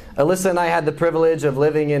 Alyssa and I had the privilege of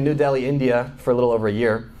living in New Delhi, India for a little over a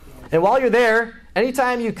year. And while you're there,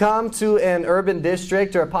 anytime you come to an urban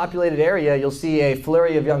district or a populated area, you'll see a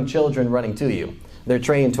flurry of young children running to you. They're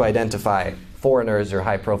trained to identify foreigners or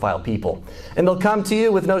high-profile people. And they'll come to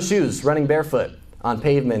you with no shoes, running barefoot on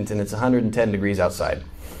pavement, and it's 110 degrees outside.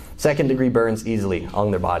 Second-degree burns easily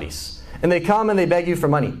on their bodies. And they come and they beg you for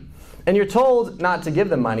money. And you're told not to give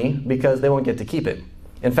them money because they won't get to keep it.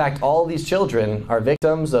 In fact, all these children are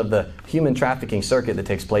victims of the human trafficking circuit that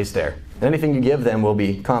takes place there. And anything you give them will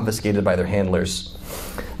be confiscated by their handlers.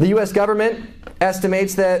 The U.S. government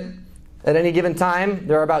estimates that at any given time,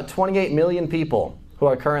 there are about 28 million people who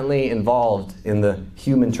are currently involved in the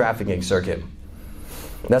human trafficking circuit.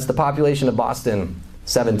 That's the population of Boston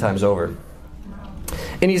 7 times over.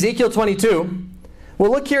 In Ezekiel 22,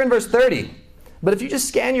 we'll look here in verse 30. But if you just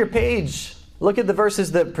scan your page, look at the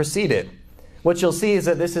verses that precede it. What you'll see is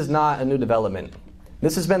that this is not a new development.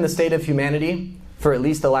 This has been the state of humanity for at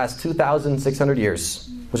least the last 2,600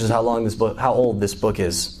 years, which is how old this book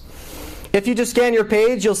is. If you just scan your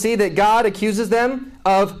page, you'll see that God accuses them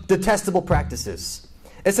of detestable practices.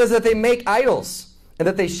 It says that they make idols and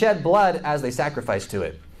that they shed blood as they sacrifice to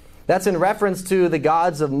it. That's in reference to the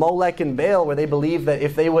gods of Molech and Baal, where they believe that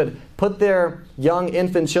if they would put their young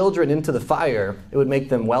infant children into the fire, it would make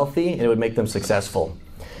them wealthy and it would make them successful.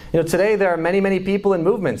 Today there are many, many people and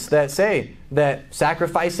movements that say that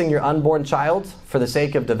sacrificing your unborn child for the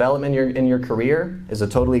sake of development in your career is a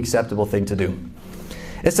totally acceptable thing to do.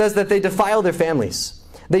 It says that they defile their families.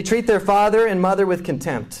 They treat their father and mother with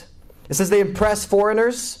contempt. It says they oppress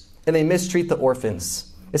foreigners and they mistreat the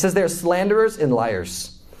orphans. It says they are slanderers and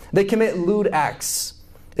liars. They commit lewd acts.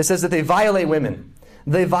 It says that they violate women.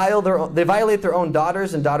 They violate their own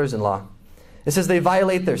daughters and daughters-in-law. It says they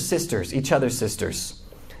violate their sisters, each other's sisters.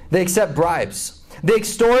 They accept bribes. They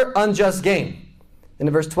extort unjust gain. And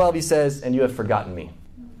in verse 12 he says, "And you have forgotten me,"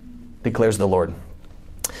 declares the Lord.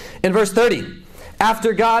 In verse 30,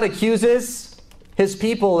 after God accuses his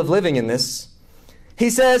people of living in this, he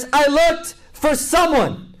says, "I looked for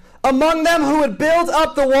someone among them who would build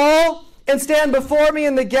up the wall and stand before me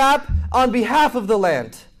in the gap on behalf of the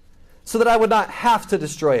land, so that I would not have to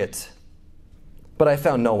destroy it. But I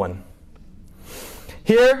found no one.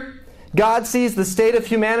 Here, God sees the state of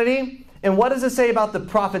humanity, and what does it say about the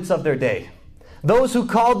prophets of their day? Those who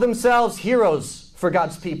called themselves heroes for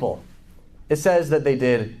God's people. It says that they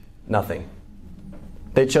did nothing.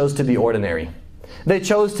 They chose to be ordinary. They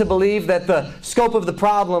chose to believe that the scope of the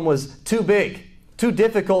problem was too big, too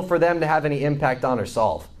difficult for them to have any impact on or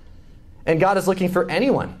solve. And God is looking for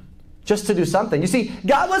anyone just to do something. You see,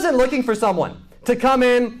 God wasn't looking for someone to come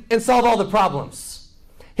in and solve all the problems.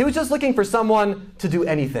 He was just looking for someone to do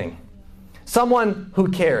anything. Someone who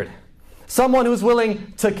cared. Someone who was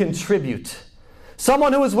willing to contribute.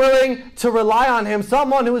 Someone who was willing to rely on him.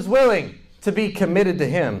 Someone who was willing to be committed to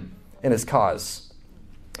him and his cause.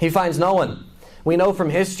 He finds no one. We know from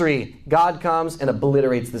history, God comes and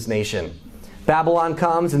obliterates this nation. Babylon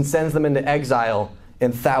comes and sends them into exile,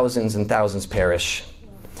 and thousands perish.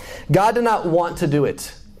 God did not want to do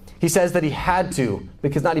it. He says that he had to,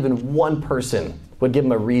 because not even one person would give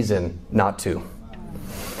him a reason not to.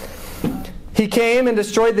 He came and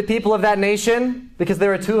destroyed the people of that nation because they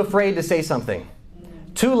were too afraid to say something,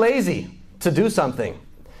 too lazy to do something,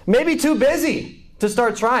 maybe too busy to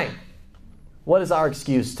start trying. What is our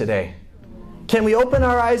excuse today? Can we open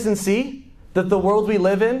our eyes and see that the world we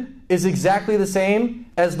live in is exactly the same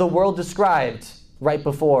as the world described right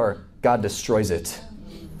before God destroys it?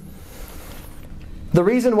 The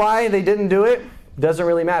reason why they didn't do it doesn't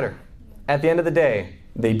really matter. At the end of the day,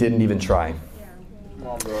 they didn't even try. Come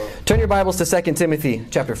on, bro. Turn your Bibles to 2 Timothy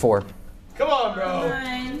chapter 4. Come on,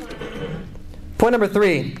 bro. Point number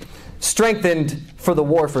 3, strengthened for the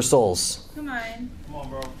war for souls. Come on,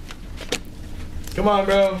 bro. Come on,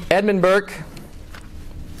 bro. Edmund Burke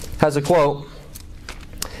has a quote.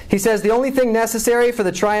 He says, "The only thing necessary for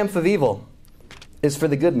the triumph of evil is for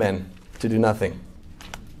the good men to do nothing."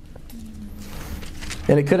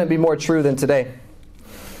 And it couldn't be more true than today.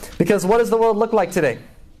 Because what does the world look like today?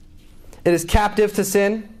 It is captive to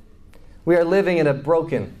sin. We are living in a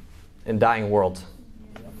broken and dying world.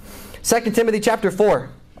 2 Timothy chapter 4,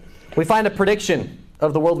 we find a prediction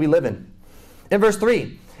of the world we live in. In verse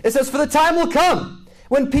 3, it says, "For the time will come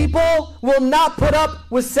when people will not put up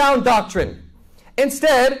with sound doctrine.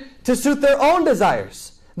 Instead, to suit their own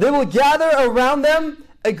desires, they will gather around them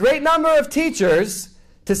a great number of teachers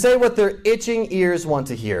to say what their itching ears want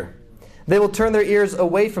to hear. They will turn their ears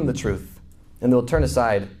away from the truth, and they will turn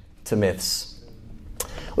aside to myths."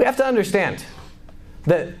 We have to understand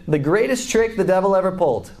that the greatest trick the devil ever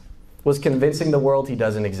pulled was convincing the world he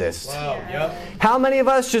doesn't exist. Wow, yep. How many of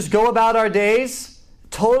us just go about our days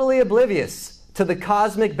totally oblivious to the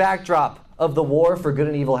cosmic backdrop of the war for good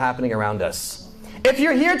and evil happening around us? If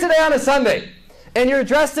you're here today on a Sunday, and you're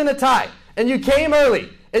dressed in a tie, and you came early,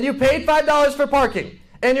 and you paid $5 for parking,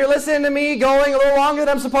 and you're listening to me going a little longer than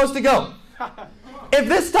I'm supposed to go, if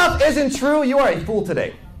this stuff isn't true, you are a fool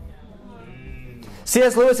today.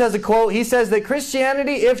 C.S. Lewis has a quote. He says that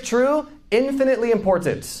Christianity, if true, infinitely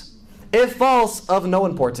important. If false, of no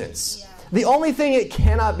importance. The only thing it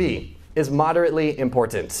cannot be is moderately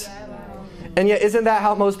important. And yet, isn't that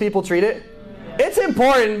how most people treat it? It's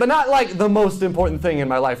important, but not like the most important thing in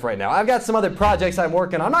my life right now. I've got some other projects I'm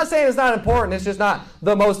working on. I'm not saying it's not important. It's just not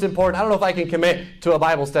the most important. I don't know if I can commit to a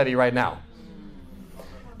Bible study right now.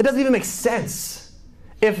 It doesn't even make sense.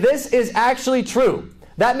 If this is actually true,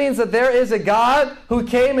 that means that there is a God who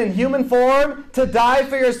came in human form to die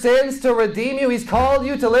for your sins, to redeem you. He's called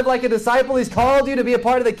you to live like a disciple. He's called you to be a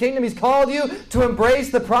part of the kingdom. He's called you to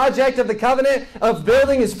embrace the project of the covenant of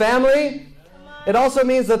building his family. It also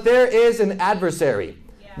means that there is an adversary.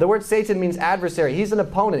 The word Satan means adversary. He's an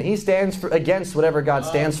opponent. He stands against whatever God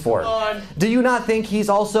stands for. Do you not think he's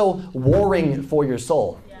also warring for your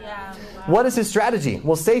soul? Yeah. What is his strategy?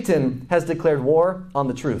 Well, Satan has declared war on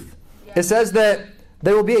the truth. It says that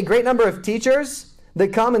there will be a great number of teachers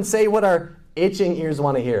that come and say what our itching ears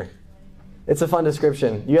want to hear. It's a fun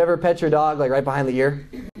description. You ever pet your dog like right behind the ear?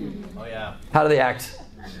 Oh, yeah. How do they act?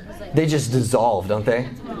 They just dissolve, don't they?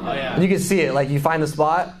 Oh, yeah. You can see it. Like you find the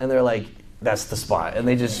spot and they're like, that's the spot. And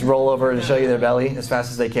they just roll over and show you their belly as fast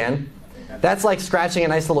as they can. That's like scratching a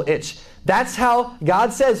nice little itch. That's how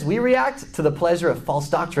God says we react to the pleasure of false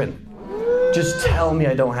doctrine. Just tell me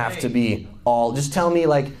I don't have to be all. Just tell me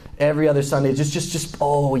like every other Sunday.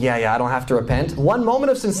 Oh yeah, I don't have to repent. One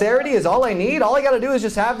moment of sincerity is all I need. All I got to do is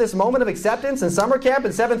just have this moment of acceptance in summer camp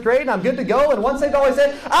in 7th grade and I'm good to go. And once they go, I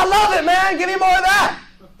say, I love it, man. Give me more of that.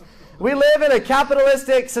 We live in a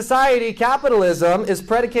capitalistic society. Capitalism is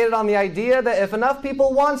predicated on the idea that if enough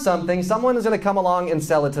people want something, someone is going to come along and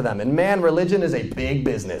sell it to them. And man, religion is a big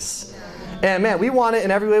business. And man, we want it in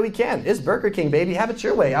every way we can. It's Burger King, baby. Have it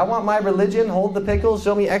your way. I want my religion. Hold the pickles.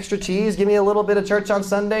 Show me extra cheese. Give me a little bit of church on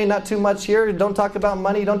Sunday. Not too much here. Don't talk about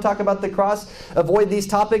money. Don't talk about the cross. Avoid these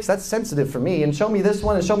topics. That's sensitive for me. And show me this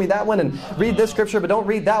one and show me that one. And read this scripture, but don't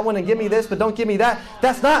read that one. And give me this, but don't give me that.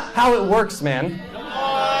 That's not how it works, man.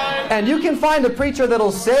 And you can find a preacher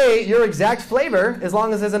that'll say your exact flavor as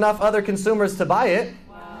long as there's enough other consumers to buy it.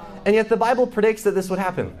 And yet the Bible predicts that this would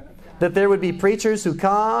happen. That there would be preachers who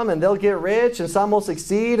come and they'll get rich and some will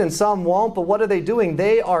succeed and some won't. But what are they doing?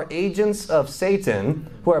 They are agents of Satan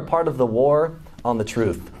who are part of the war on the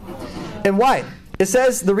truth. And why? It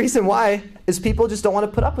says the reason why is people just don't want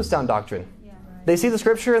to put up with sound doctrine. They see the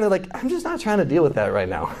scripture and they're like, I'm just not trying to deal with that right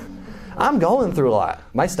now. I'm going through a lot.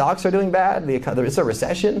 My stocks are doing bad. It's a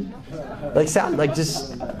recession. Like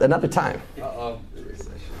just another time.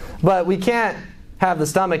 But we can't have the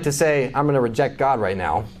stomach to say, I'm going to reject God right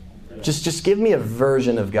now. Just give me a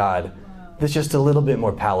version of God that's just a little bit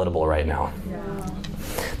more palatable right now.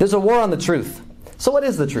 There's a war on the truth. So what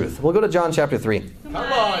is the truth? We'll go to John chapter 3. Come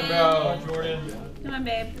on, bro, Jordan. Come on,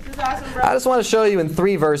 babe. This is awesome, bro. I just want to show you in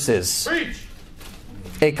 3 verses Preach.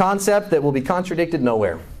 a concept that will be contradicted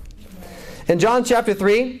nowhere. In John chapter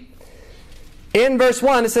 3, in verse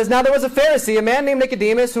 1, it says, Now there was a Pharisee, a man named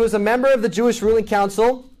Nicodemus, who was a member of the Jewish ruling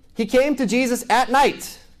council. He came to Jesus at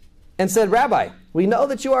night and said, Rabbi, we know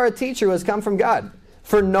that you are a teacher who has come from God,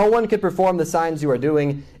 for no one could perform the signs you are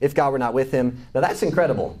doing if God were not with him. Now that's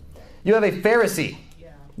incredible. You have a Pharisee.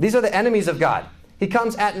 These are the enemies of God. He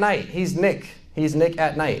comes at night. He's Nick. He's Nick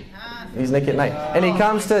at night. He's Nick at night. And he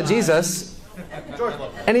comes to Jesus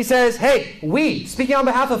and he says, hey, we, speaking on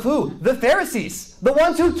behalf of who? The Pharisees, the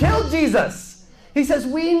ones who killed Jesus. He says,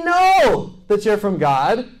 we know that you're from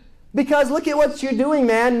God because look at what you're doing,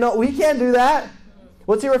 man. No, we can't do that.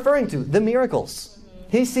 What's he referring to? The miracles.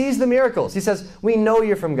 He sees the miracles. He says, we know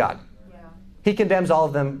you're from God. He condemns all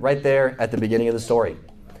of them right there at the beginning of the story.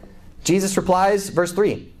 Jesus replies, verse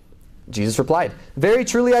 3. Jesus replied, very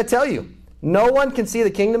truly I tell you, no one can see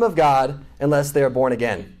the kingdom of God unless they are born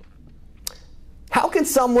again. How can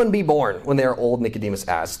someone be born when they are old? Nicodemus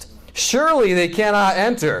asked. Surely they cannot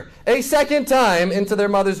enter a second time into their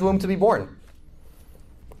mother's womb to be born.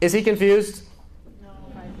 Is he confused?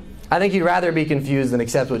 I think he'd rather be confused than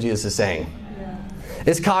accept what Jesus is saying.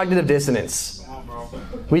 It's cognitive dissonance.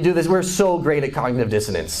 We do this. We're so great at cognitive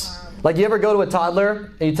dissonance. Like you ever go to a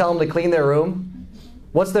toddler and you tell them to clean their room?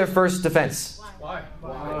 What's their first defense? Why?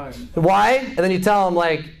 Why? And then you tell them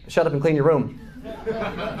like, shut up and clean your room.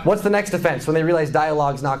 What's the next defense when they realize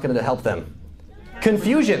dialogue's not going to help them?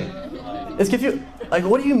 Confusion. It's confused. Like,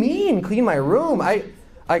 what do you mean, clean my room? I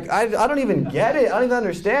don't even get it. I don't even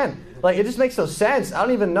understand. Like, it just makes no sense. I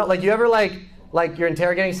don't even know. Like, you ever, like you're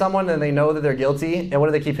interrogating someone and they know that they're guilty, and what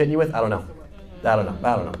do they keep hitting you with? I don't know.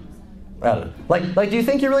 Like, do you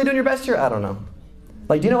think you're really doing your best here? I don't know.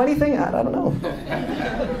 Like, do you know anything? I don't know.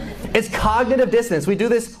 It's cognitive dissonance. We do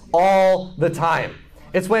this all the time.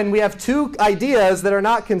 It's when we have two ideas that are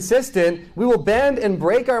not consistent, we will bend and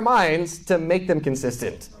break our minds to make them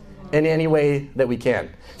consistent in any way that we can.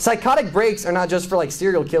 Psychotic breaks are not just for like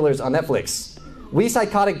serial killers on Netflix. We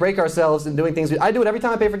psychotic break ourselves in doing things. I do it every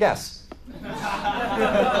time I pay for gas.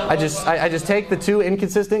 I just take the two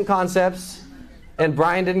inconsistent concepts, and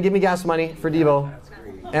Brian didn't give me gas money for Devo,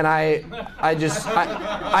 and I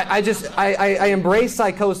embrace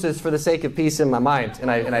psychosis for the sake of peace in my mind,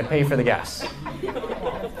 and I pay for the gas.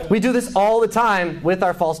 We do this all the time with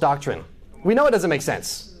our false doctrine. We know it doesn't make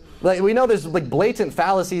sense. Like we know there's like blatant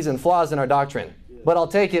fallacies and flaws in our doctrine, but I'll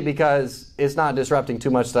take it because it's not disrupting too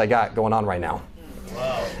much that I got going on right now.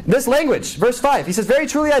 Wow. This language, verse 5, he says, very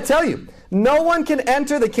truly I tell you, no one can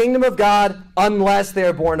enter the kingdom of God unless they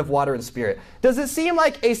are born of water and spirit. Does it seem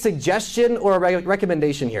like a suggestion or a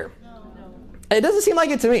recommendation here? No. It doesn't seem like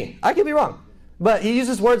it to me. I could be wrong. But he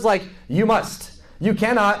uses words like, you must, you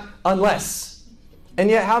cannot, unless. And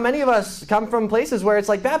yet how many of us come from places where it's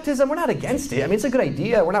like baptism, we're not against it. I mean, it's a good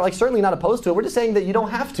idea. We're not like certainly not opposed to it. We're just saying that you don't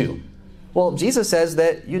have to. Well, Jesus says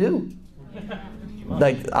that you do.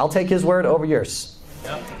 Like, I'll take his word over yours.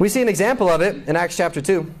 Yep. We see an example of it in Acts chapter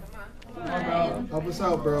 2. Come on, bro. Help us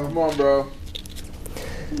out, bro. Come on, bro.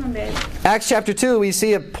 Come on, babe. Acts chapter 2, we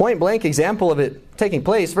see a point-blank example of it taking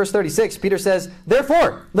place. Verse 36, Peter says,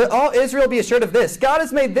 therefore, let all Israel be assured of this. God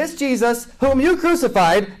has made this Jesus, whom you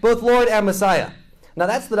crucified, both Lord and Messiah. Now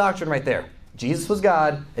that's the doctrine right there. Jesus was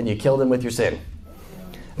God, and you killed him with your sin.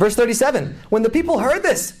 Verse 37, when the people heard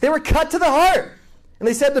this, they were cut to the heart. And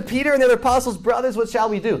they said to Peter and the other apostles, brothers, what shall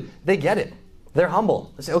we do? They get it. They're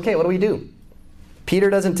humble. They say, okay, what do we do? Peter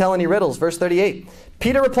doesn't tell any riddles. Verse 38,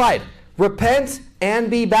 Peter replied, repent and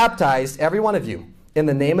be baptized, every one of you, in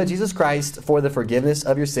the name of Jesus Christ for the forgiveness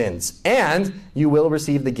of your sins, and you will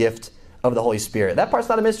receive the gift of the Holy Spirit. That part's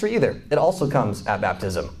not a mystery either. It also comes at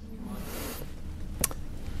baptism.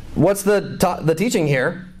 What's the teaching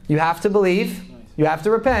here? You have to believe, you have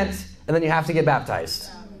to repent, and then you have to get baptized.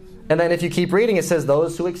 And then if you keep reading, it says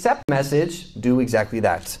those who accept the message do exactly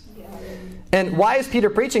that. And why is Peter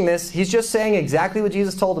preaching this? He's just saying exactly what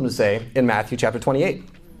Jesus told him to say in Matthew chapter 28.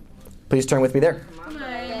 Please turn with me there.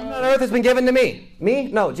 On earth has been given to me. Me?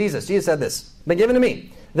 No, Jesus. Jesus said this. Been given to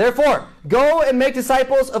me. Therefore, go and make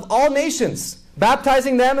disciples of all nations,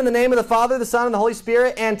 baptizing them in the name of the Father, the Son, and the Holy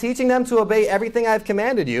Spirit, and teaching them to obey everything I have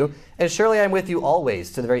commanded you. And surely I am with you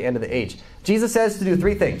always to the very end of the age. Jesus says to do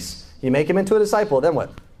three things. You make him into a disciple, then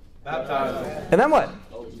what? Baptize. And then what?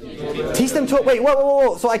 Teach them to... Wait,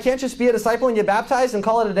 whoa. So I can't just be a disciple and get baptized and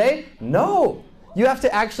call it a day? No. You have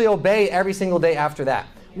to actually obey every single day after that.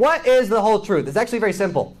 What is the whole truth? It's actually very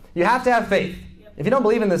simple. You have to have faith. If you don't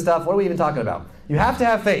believe in this stuff, what are we even talking about? You have to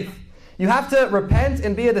have faith. You have to repent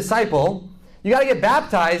and be a disciple. You got to get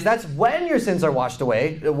baptized. That's when your sins are washed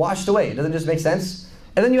away. Doesn't it just make sense?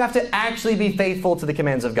 And then you have to actually be faithful to the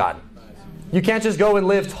commands of God. You can't just go and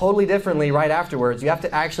live totally differently right afterwards. You have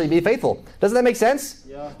to actually be faithful. Doesn't that make sense?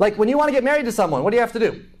 Yeah. Like when you want to get married to someone, what do you have to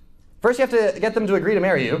do? First you have to get them to agree to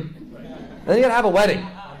marry you. And then you got to have a wedding.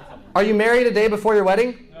 Are you married a day before your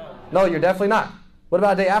wedding? No, you're definitely not. What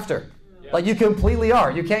about a day after? Like you completely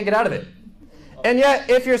are. You can't get out of it. And yet,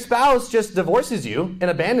 if your spouse just divorces you and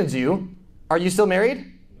abandons you, are you still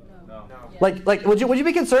married? No. Like would you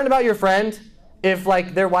be concerned about your friend if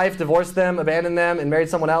like their wife divorced them, abandoned them, and married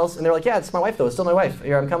someone else, and they're like, yeah, it's my wife though, it's still my wife.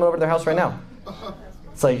 Here, I'm coming over to their house right now.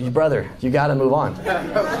 It's like, brother, you got to move on.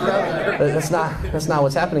 That's not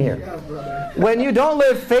what's happening here. When you don't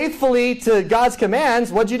live faithfully to God's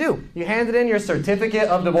commands, what'd you do? You handed in your certificate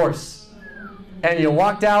of divorce. And you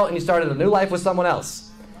walked out and you started a new life with someone else.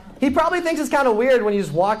 He probably thinks it's kind of weird when you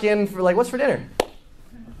just walk in for like, what's for dinner?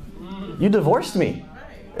 You divorced me.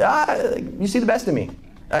 You see the best in me.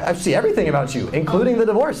 I see everything about you, including the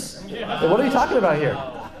divorce. What are you talking about here?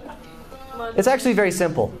 It's actually very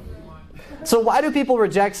simple. So why do people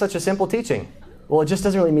reject such a simple teaching? Well, it just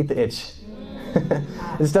doesn't really meet the itch.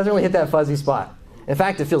 It just doesn't really hit that fuzzy spot. In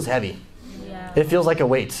fact, it feels heavy. It feels like a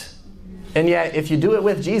weight. And yet, if you do it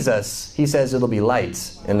with Jesus, he says it'll be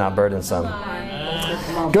light and not burdensome.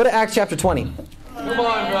 Go to Acts chapter 20. Come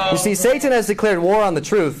on, bro. You see, Satan has declared war on the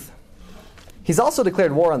truth. He's also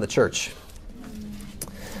declared war on the church.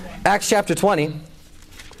 Acts chapter 20.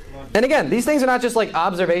 And again, these things are not just like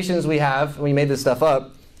observations we have when we made this stuff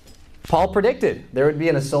up. Paul predicted there would be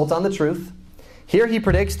an assault on the truth. Here he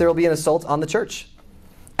predicts there will be an assault on the church.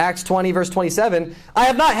 Acts 20, verse 27, I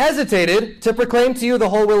have not hesitated to proclaim to you the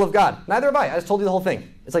whole will of God. Neither have I. I just told you the whole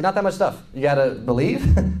thing. It's like not that much stuff. You got to believe,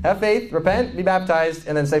 have faith, repent, be baptized,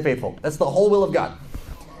 and then stay faithful. That's the whole will of God.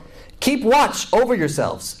 Keep watch over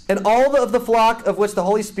yourselves and all of the flock of which the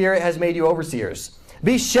Holy Spirit has made you overseers.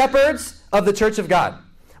 Be shepherds of the church of God,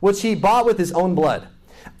 which he bought with his own blood.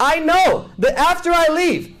 I know that after I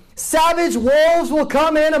leave, savage wolves will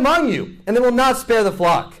come in among you, and they will not spare the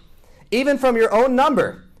flock. Even from your own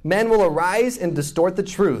number, men will arise and distort the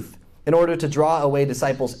truth in order to draw away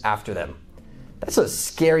disciples after them. That's a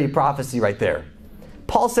scary prophecy right there.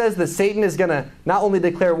 Paul says that Satan is going to not only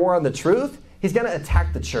declare war on the truth, he's going to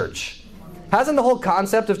attack the church. Hasn't the whole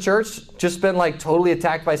concept of church just been like totally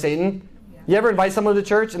attacked by Satan? You ever invite someone to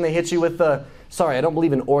church and they hit you with sorry, I don't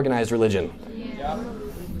believe in organized religion. Yeah.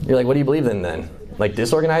 You're like, what do you believe in then? Like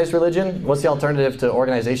disorganized religion? What's the alternative to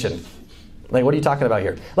organization? Like, what are you talking about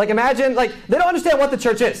here? Like, imagine, like, they don't understand what the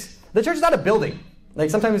church is. The church is not a building. Like,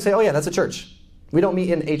 sometimes we say, oh yeah, that's a church. We don't meet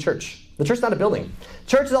in a church. The church is not a building.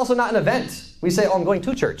 Church is also not an event. We say, oh, I'm going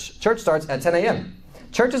to church. Church starts at 10 a.m.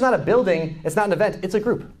 Church is not a building. It's not an event. It's a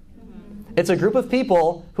group. It's a group of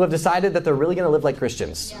people who have decided that they're really going to live like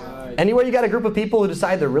Christians. Right. Anywhere you got a group of people who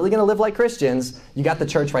decide they're really going to live like Christians, you got the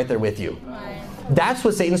church right there with you. Right. That's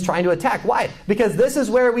what Satan's trying to attack. Why? Because this is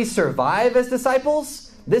where we survive as disciples.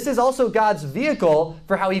 This is also God's vehicle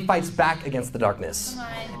for how he fights back against the darkness.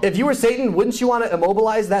 If you were Satan, wouldn't you want to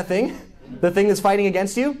immobilize that thing? The thing that's fighting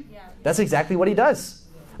against you? Yeah. That's exactly what he does.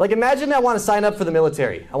 Like imagine I want to sign up for the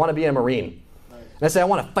military. I want to be a Marine. And I say I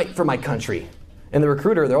want to fight for my country. And the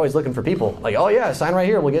recruiter, they're always looking for people. Like, oh yeah, sign right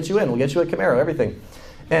here. We'll get you in. We'll get you a Camaro, everything.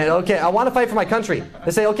 And okay, I want to fight for my country.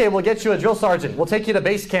 They say, okay, we'll get you a drill sergeant. We'll take you to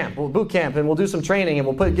base camp, we'll boot camp, and we'll do some training, and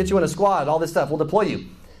we'll get you in a squad, all this stuff. We'll deploy you.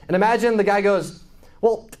 And imagine the guy goes,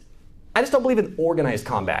 well, I just don't believe in organized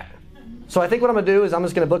combat. So I think what I'm going to do is I'm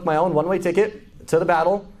just going to book my own one-way ticket to the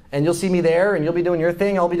battle, and you'll see me there, and you'll be doing your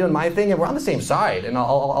thing, I'll be doing my thing, and we're on the same side. And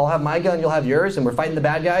I'll have my gun, you'll have yours, and we're fighting the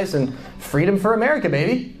bad guys, and freedom for America,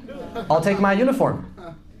 baby. I'll take my uniform.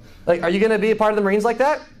 Like, are you going to be a part of the Marines like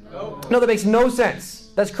that? No, that makes no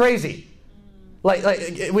sense. That's crazy. Like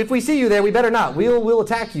if we see you there, we better not. We'll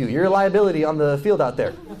attack you. You're a liability on the field out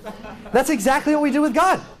there. That's exactly what we do with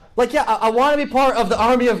God. Like, yeah, I want to be part of the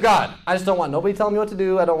army of God. I just don't want nobody telling me what to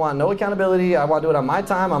do. I don't want no accountability. I want to do it on my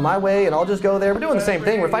time, on my way, and I'll just go there. We're doing the same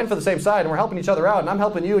thing. We're fighting for the same side, and we're helping each other out, and I'm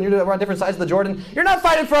helping you, and we're on different sides of the Jordan. You're not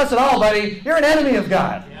fighting for us at all, buddy. You're an enemy of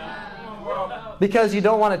God. Because you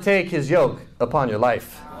don't want to take his yoke upon your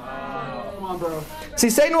life. Come on, bro. See,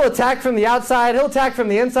 Satan will attack from the outside. He'll attack from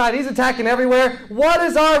the inside. He's attacking everywhere. What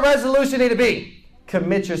does our resolution need to be?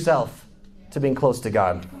 Commit yourself to being close to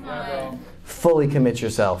God. Fully commit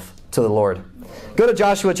yourself to the Lord. Go to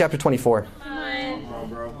Joshua chapter 24. Come on,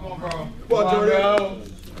 bro.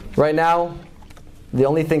 Right now, the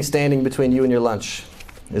only thing standing between you and your lunch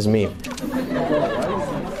is me.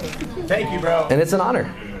 Thank you, bro. And it's an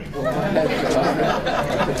honor.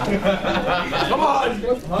 Come on.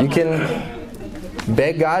 You can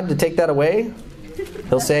beg God to take that away.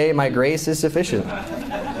 He'll say, my grace is sufficient.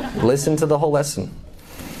 Listen to the whole lesson.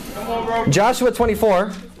 Come on, bro. Joshua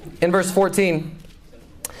 24, in verse 14,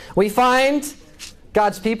 we find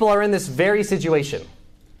God's people are in this very situation.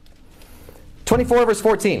 24 verse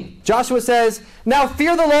 14. Joshua says, now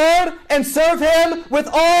fear the Lord and serve him with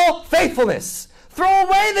all faithfulness. Throw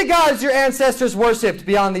away the gods your ancestors worshipped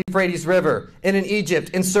beyond the Euphrates River and in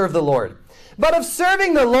Egypt and serve the Lord. But if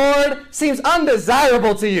serving the Lord seems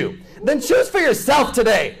undesirable to you, then choose for yourself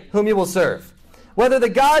today whom you will serve. Whether the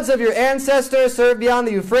gods of your ancestors served beyond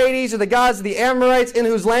the Euphrates or the gods of the Amorites in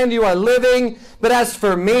whose land you are living. But as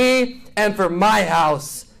for me and for my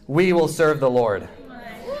house, we will serve the Lord.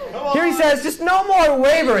 Here he says, just no more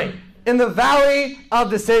wavering in the valley of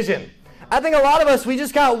decision. I think a lot of us, we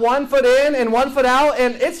just got 1 foot in and 1 foot out,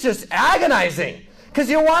 and it's just agonizing. Because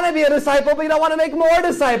you want to be a disciple, but you don't want to make more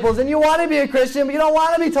disciples. And you want to be a Christian, but you don't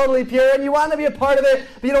want to be totally pure. And you want to be a part of it,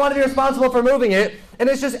 but you don't want to be responsible for moving it. And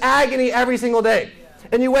it's just agony every single day.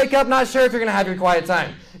 And you wake up not sure if you're going to have your quiet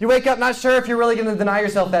time. You wake up not sure if you're really going to deny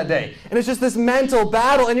yourself that day. And it's just this mental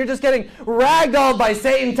battle, and you're just getting ragdolled by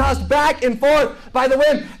Satan, tossed back and forth by the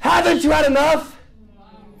wind. Haven't you had enough?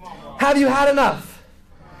 Have you had enough?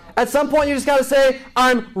 At some point, you just got to say,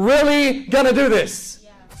 I'm really going to do this.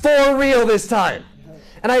 For real this time.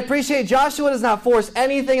 And I appreciate Joshua does not force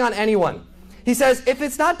anything on anyone. He says, if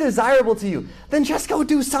it's not desirable to you, then just go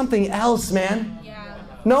do something else, man. Yeah.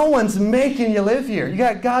 No one's making you live here. You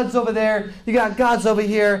got gods over there. You got gods over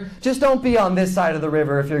here. Just don't be on this side of the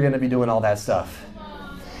river if you're going to be doing all that stuff.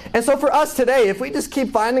 And so for us today, if we just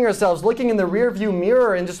keep finding ourselves looking in the rearview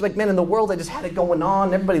mirror and just like, man, in the world I just had it going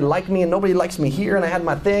on. Everybody liked me and nobody likes me here. And I had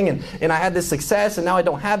my thing and I had this success and now I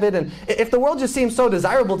don't have it. And if the world just seems so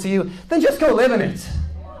desirable to you, then just go live in it.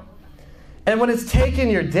 And when it's taken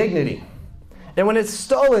your dignity, and when it's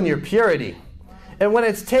stolen your purity, and when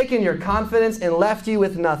it's taken your confidence and left you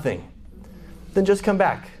with nothing, then just come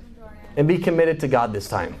back and be committed to God this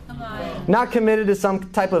time. Not committed to some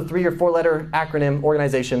type of 3 or 4 letter acronym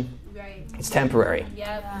organization. Right. It's temporary.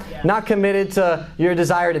 Yep. Not committed to your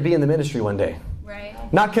desire to be in the ministry one day. Right.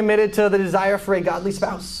 Not committed to the desire for a godly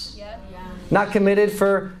spouse. Yep. Yeah. Not committed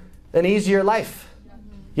for an easier life.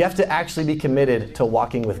 You have to actually be committed to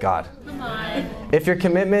walking with God. If your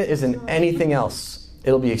commitment is in anything else,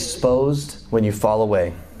 it'll be exposed when you fall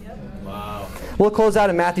away. Yep. Wow. We'll close out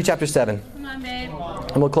in Matthew chapter 7. Come on, babe.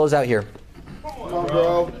 And we'll close out here. Come on,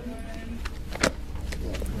 bro.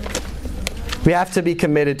 We have to be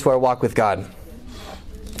committed to our walk with God.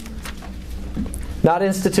 Not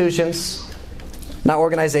institutions, not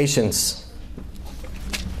organizations.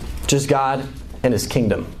 Just God and his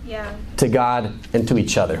kingdom. Yeah. To God and to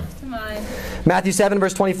each other. Come on. Matthew 7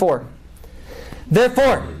 verse 24.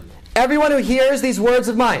 Therefore, everyone who hears these words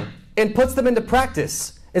of mine and puts them into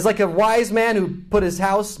practice is like a wise man who built his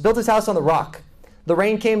house on the rock. The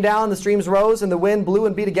rain came down, the streams rose, and the wind blew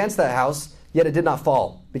and beat against that house, yet it did not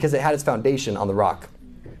fall, because it had its foundation on the rock.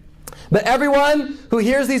 But everyone who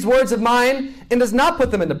hears these words of mine and does not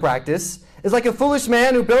put them into practice is like a foolish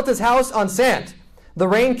man who built his house on sand. The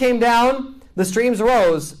rain came down, the streams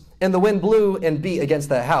rose, and the wind blew and beat against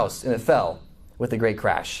that house, and it fell with a great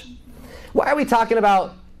crash. Why are we talking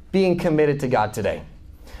about being committed to God today?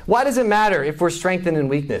 Why does it matter if we're strengthened in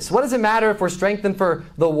weakness? What does it matter if we're strengthened for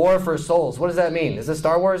the war for souls? What does that mean? Is this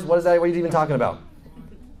Star Wars? What are you even talking about?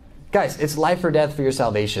 Guys, it's life or death for your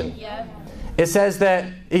salvation. Yeah. It says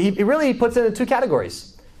that, he really puts it into 2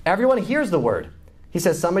 categories. Everyone hears the word. He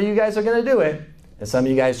says some of you guys are going to do it, and some of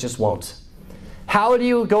you guys just won't. How do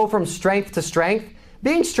you go from strength to strength?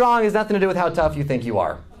 Being strong has nothing to do with how tough you think you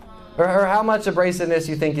are, or how much abrasiveness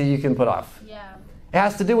you think that you can put off. Yeah. It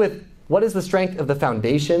has to do with what is the strength of the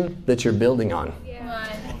foundation that you're building on.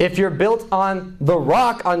 Yeah. If you're built on the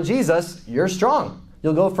rock, on Jesus, you're strong.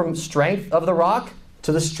 You'll go from strength of the rock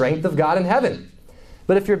to the strength of God in heaven.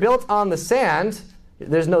 But if you're built on the sand,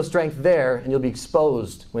 there's no strength there, and you'll be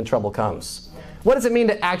exposed when trouble comes. What does it mean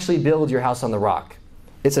to actually build your house on the rock?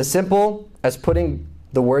 It's as simple as putting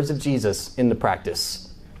the words of Jesus into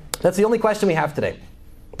practice. That's the only question we have today.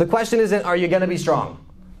 The question isn't, are you going to be strong?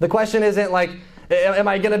 The question isn't like, am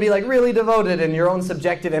I going to be like really devoted in your own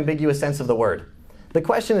subjective, ambiguous sense of the word? The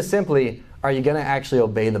question is simply, are you going to actually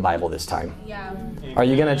obey the Bible this time? Yeah. Are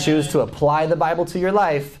you going to choose to apply the Bible to your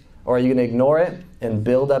life, or are you going to ignore it and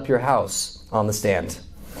build up your house on the stand?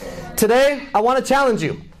 Today, I want to challenge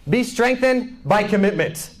you. Be strengthened by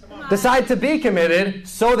commitment. Decide to be committed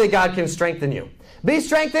so that God can strengthen you. Be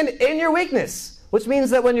strengthened in your weakness, which means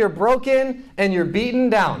that when you're broken and you're beaten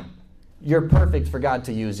down, you're perfect for God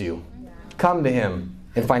to use you. Come to Him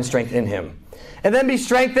and find strength in Him. And then be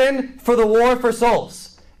strengthened for the war for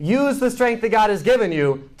souls. Use the strength that God has given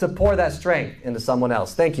you to pour that strength into someone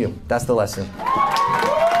else. Thank you. That's the lesson.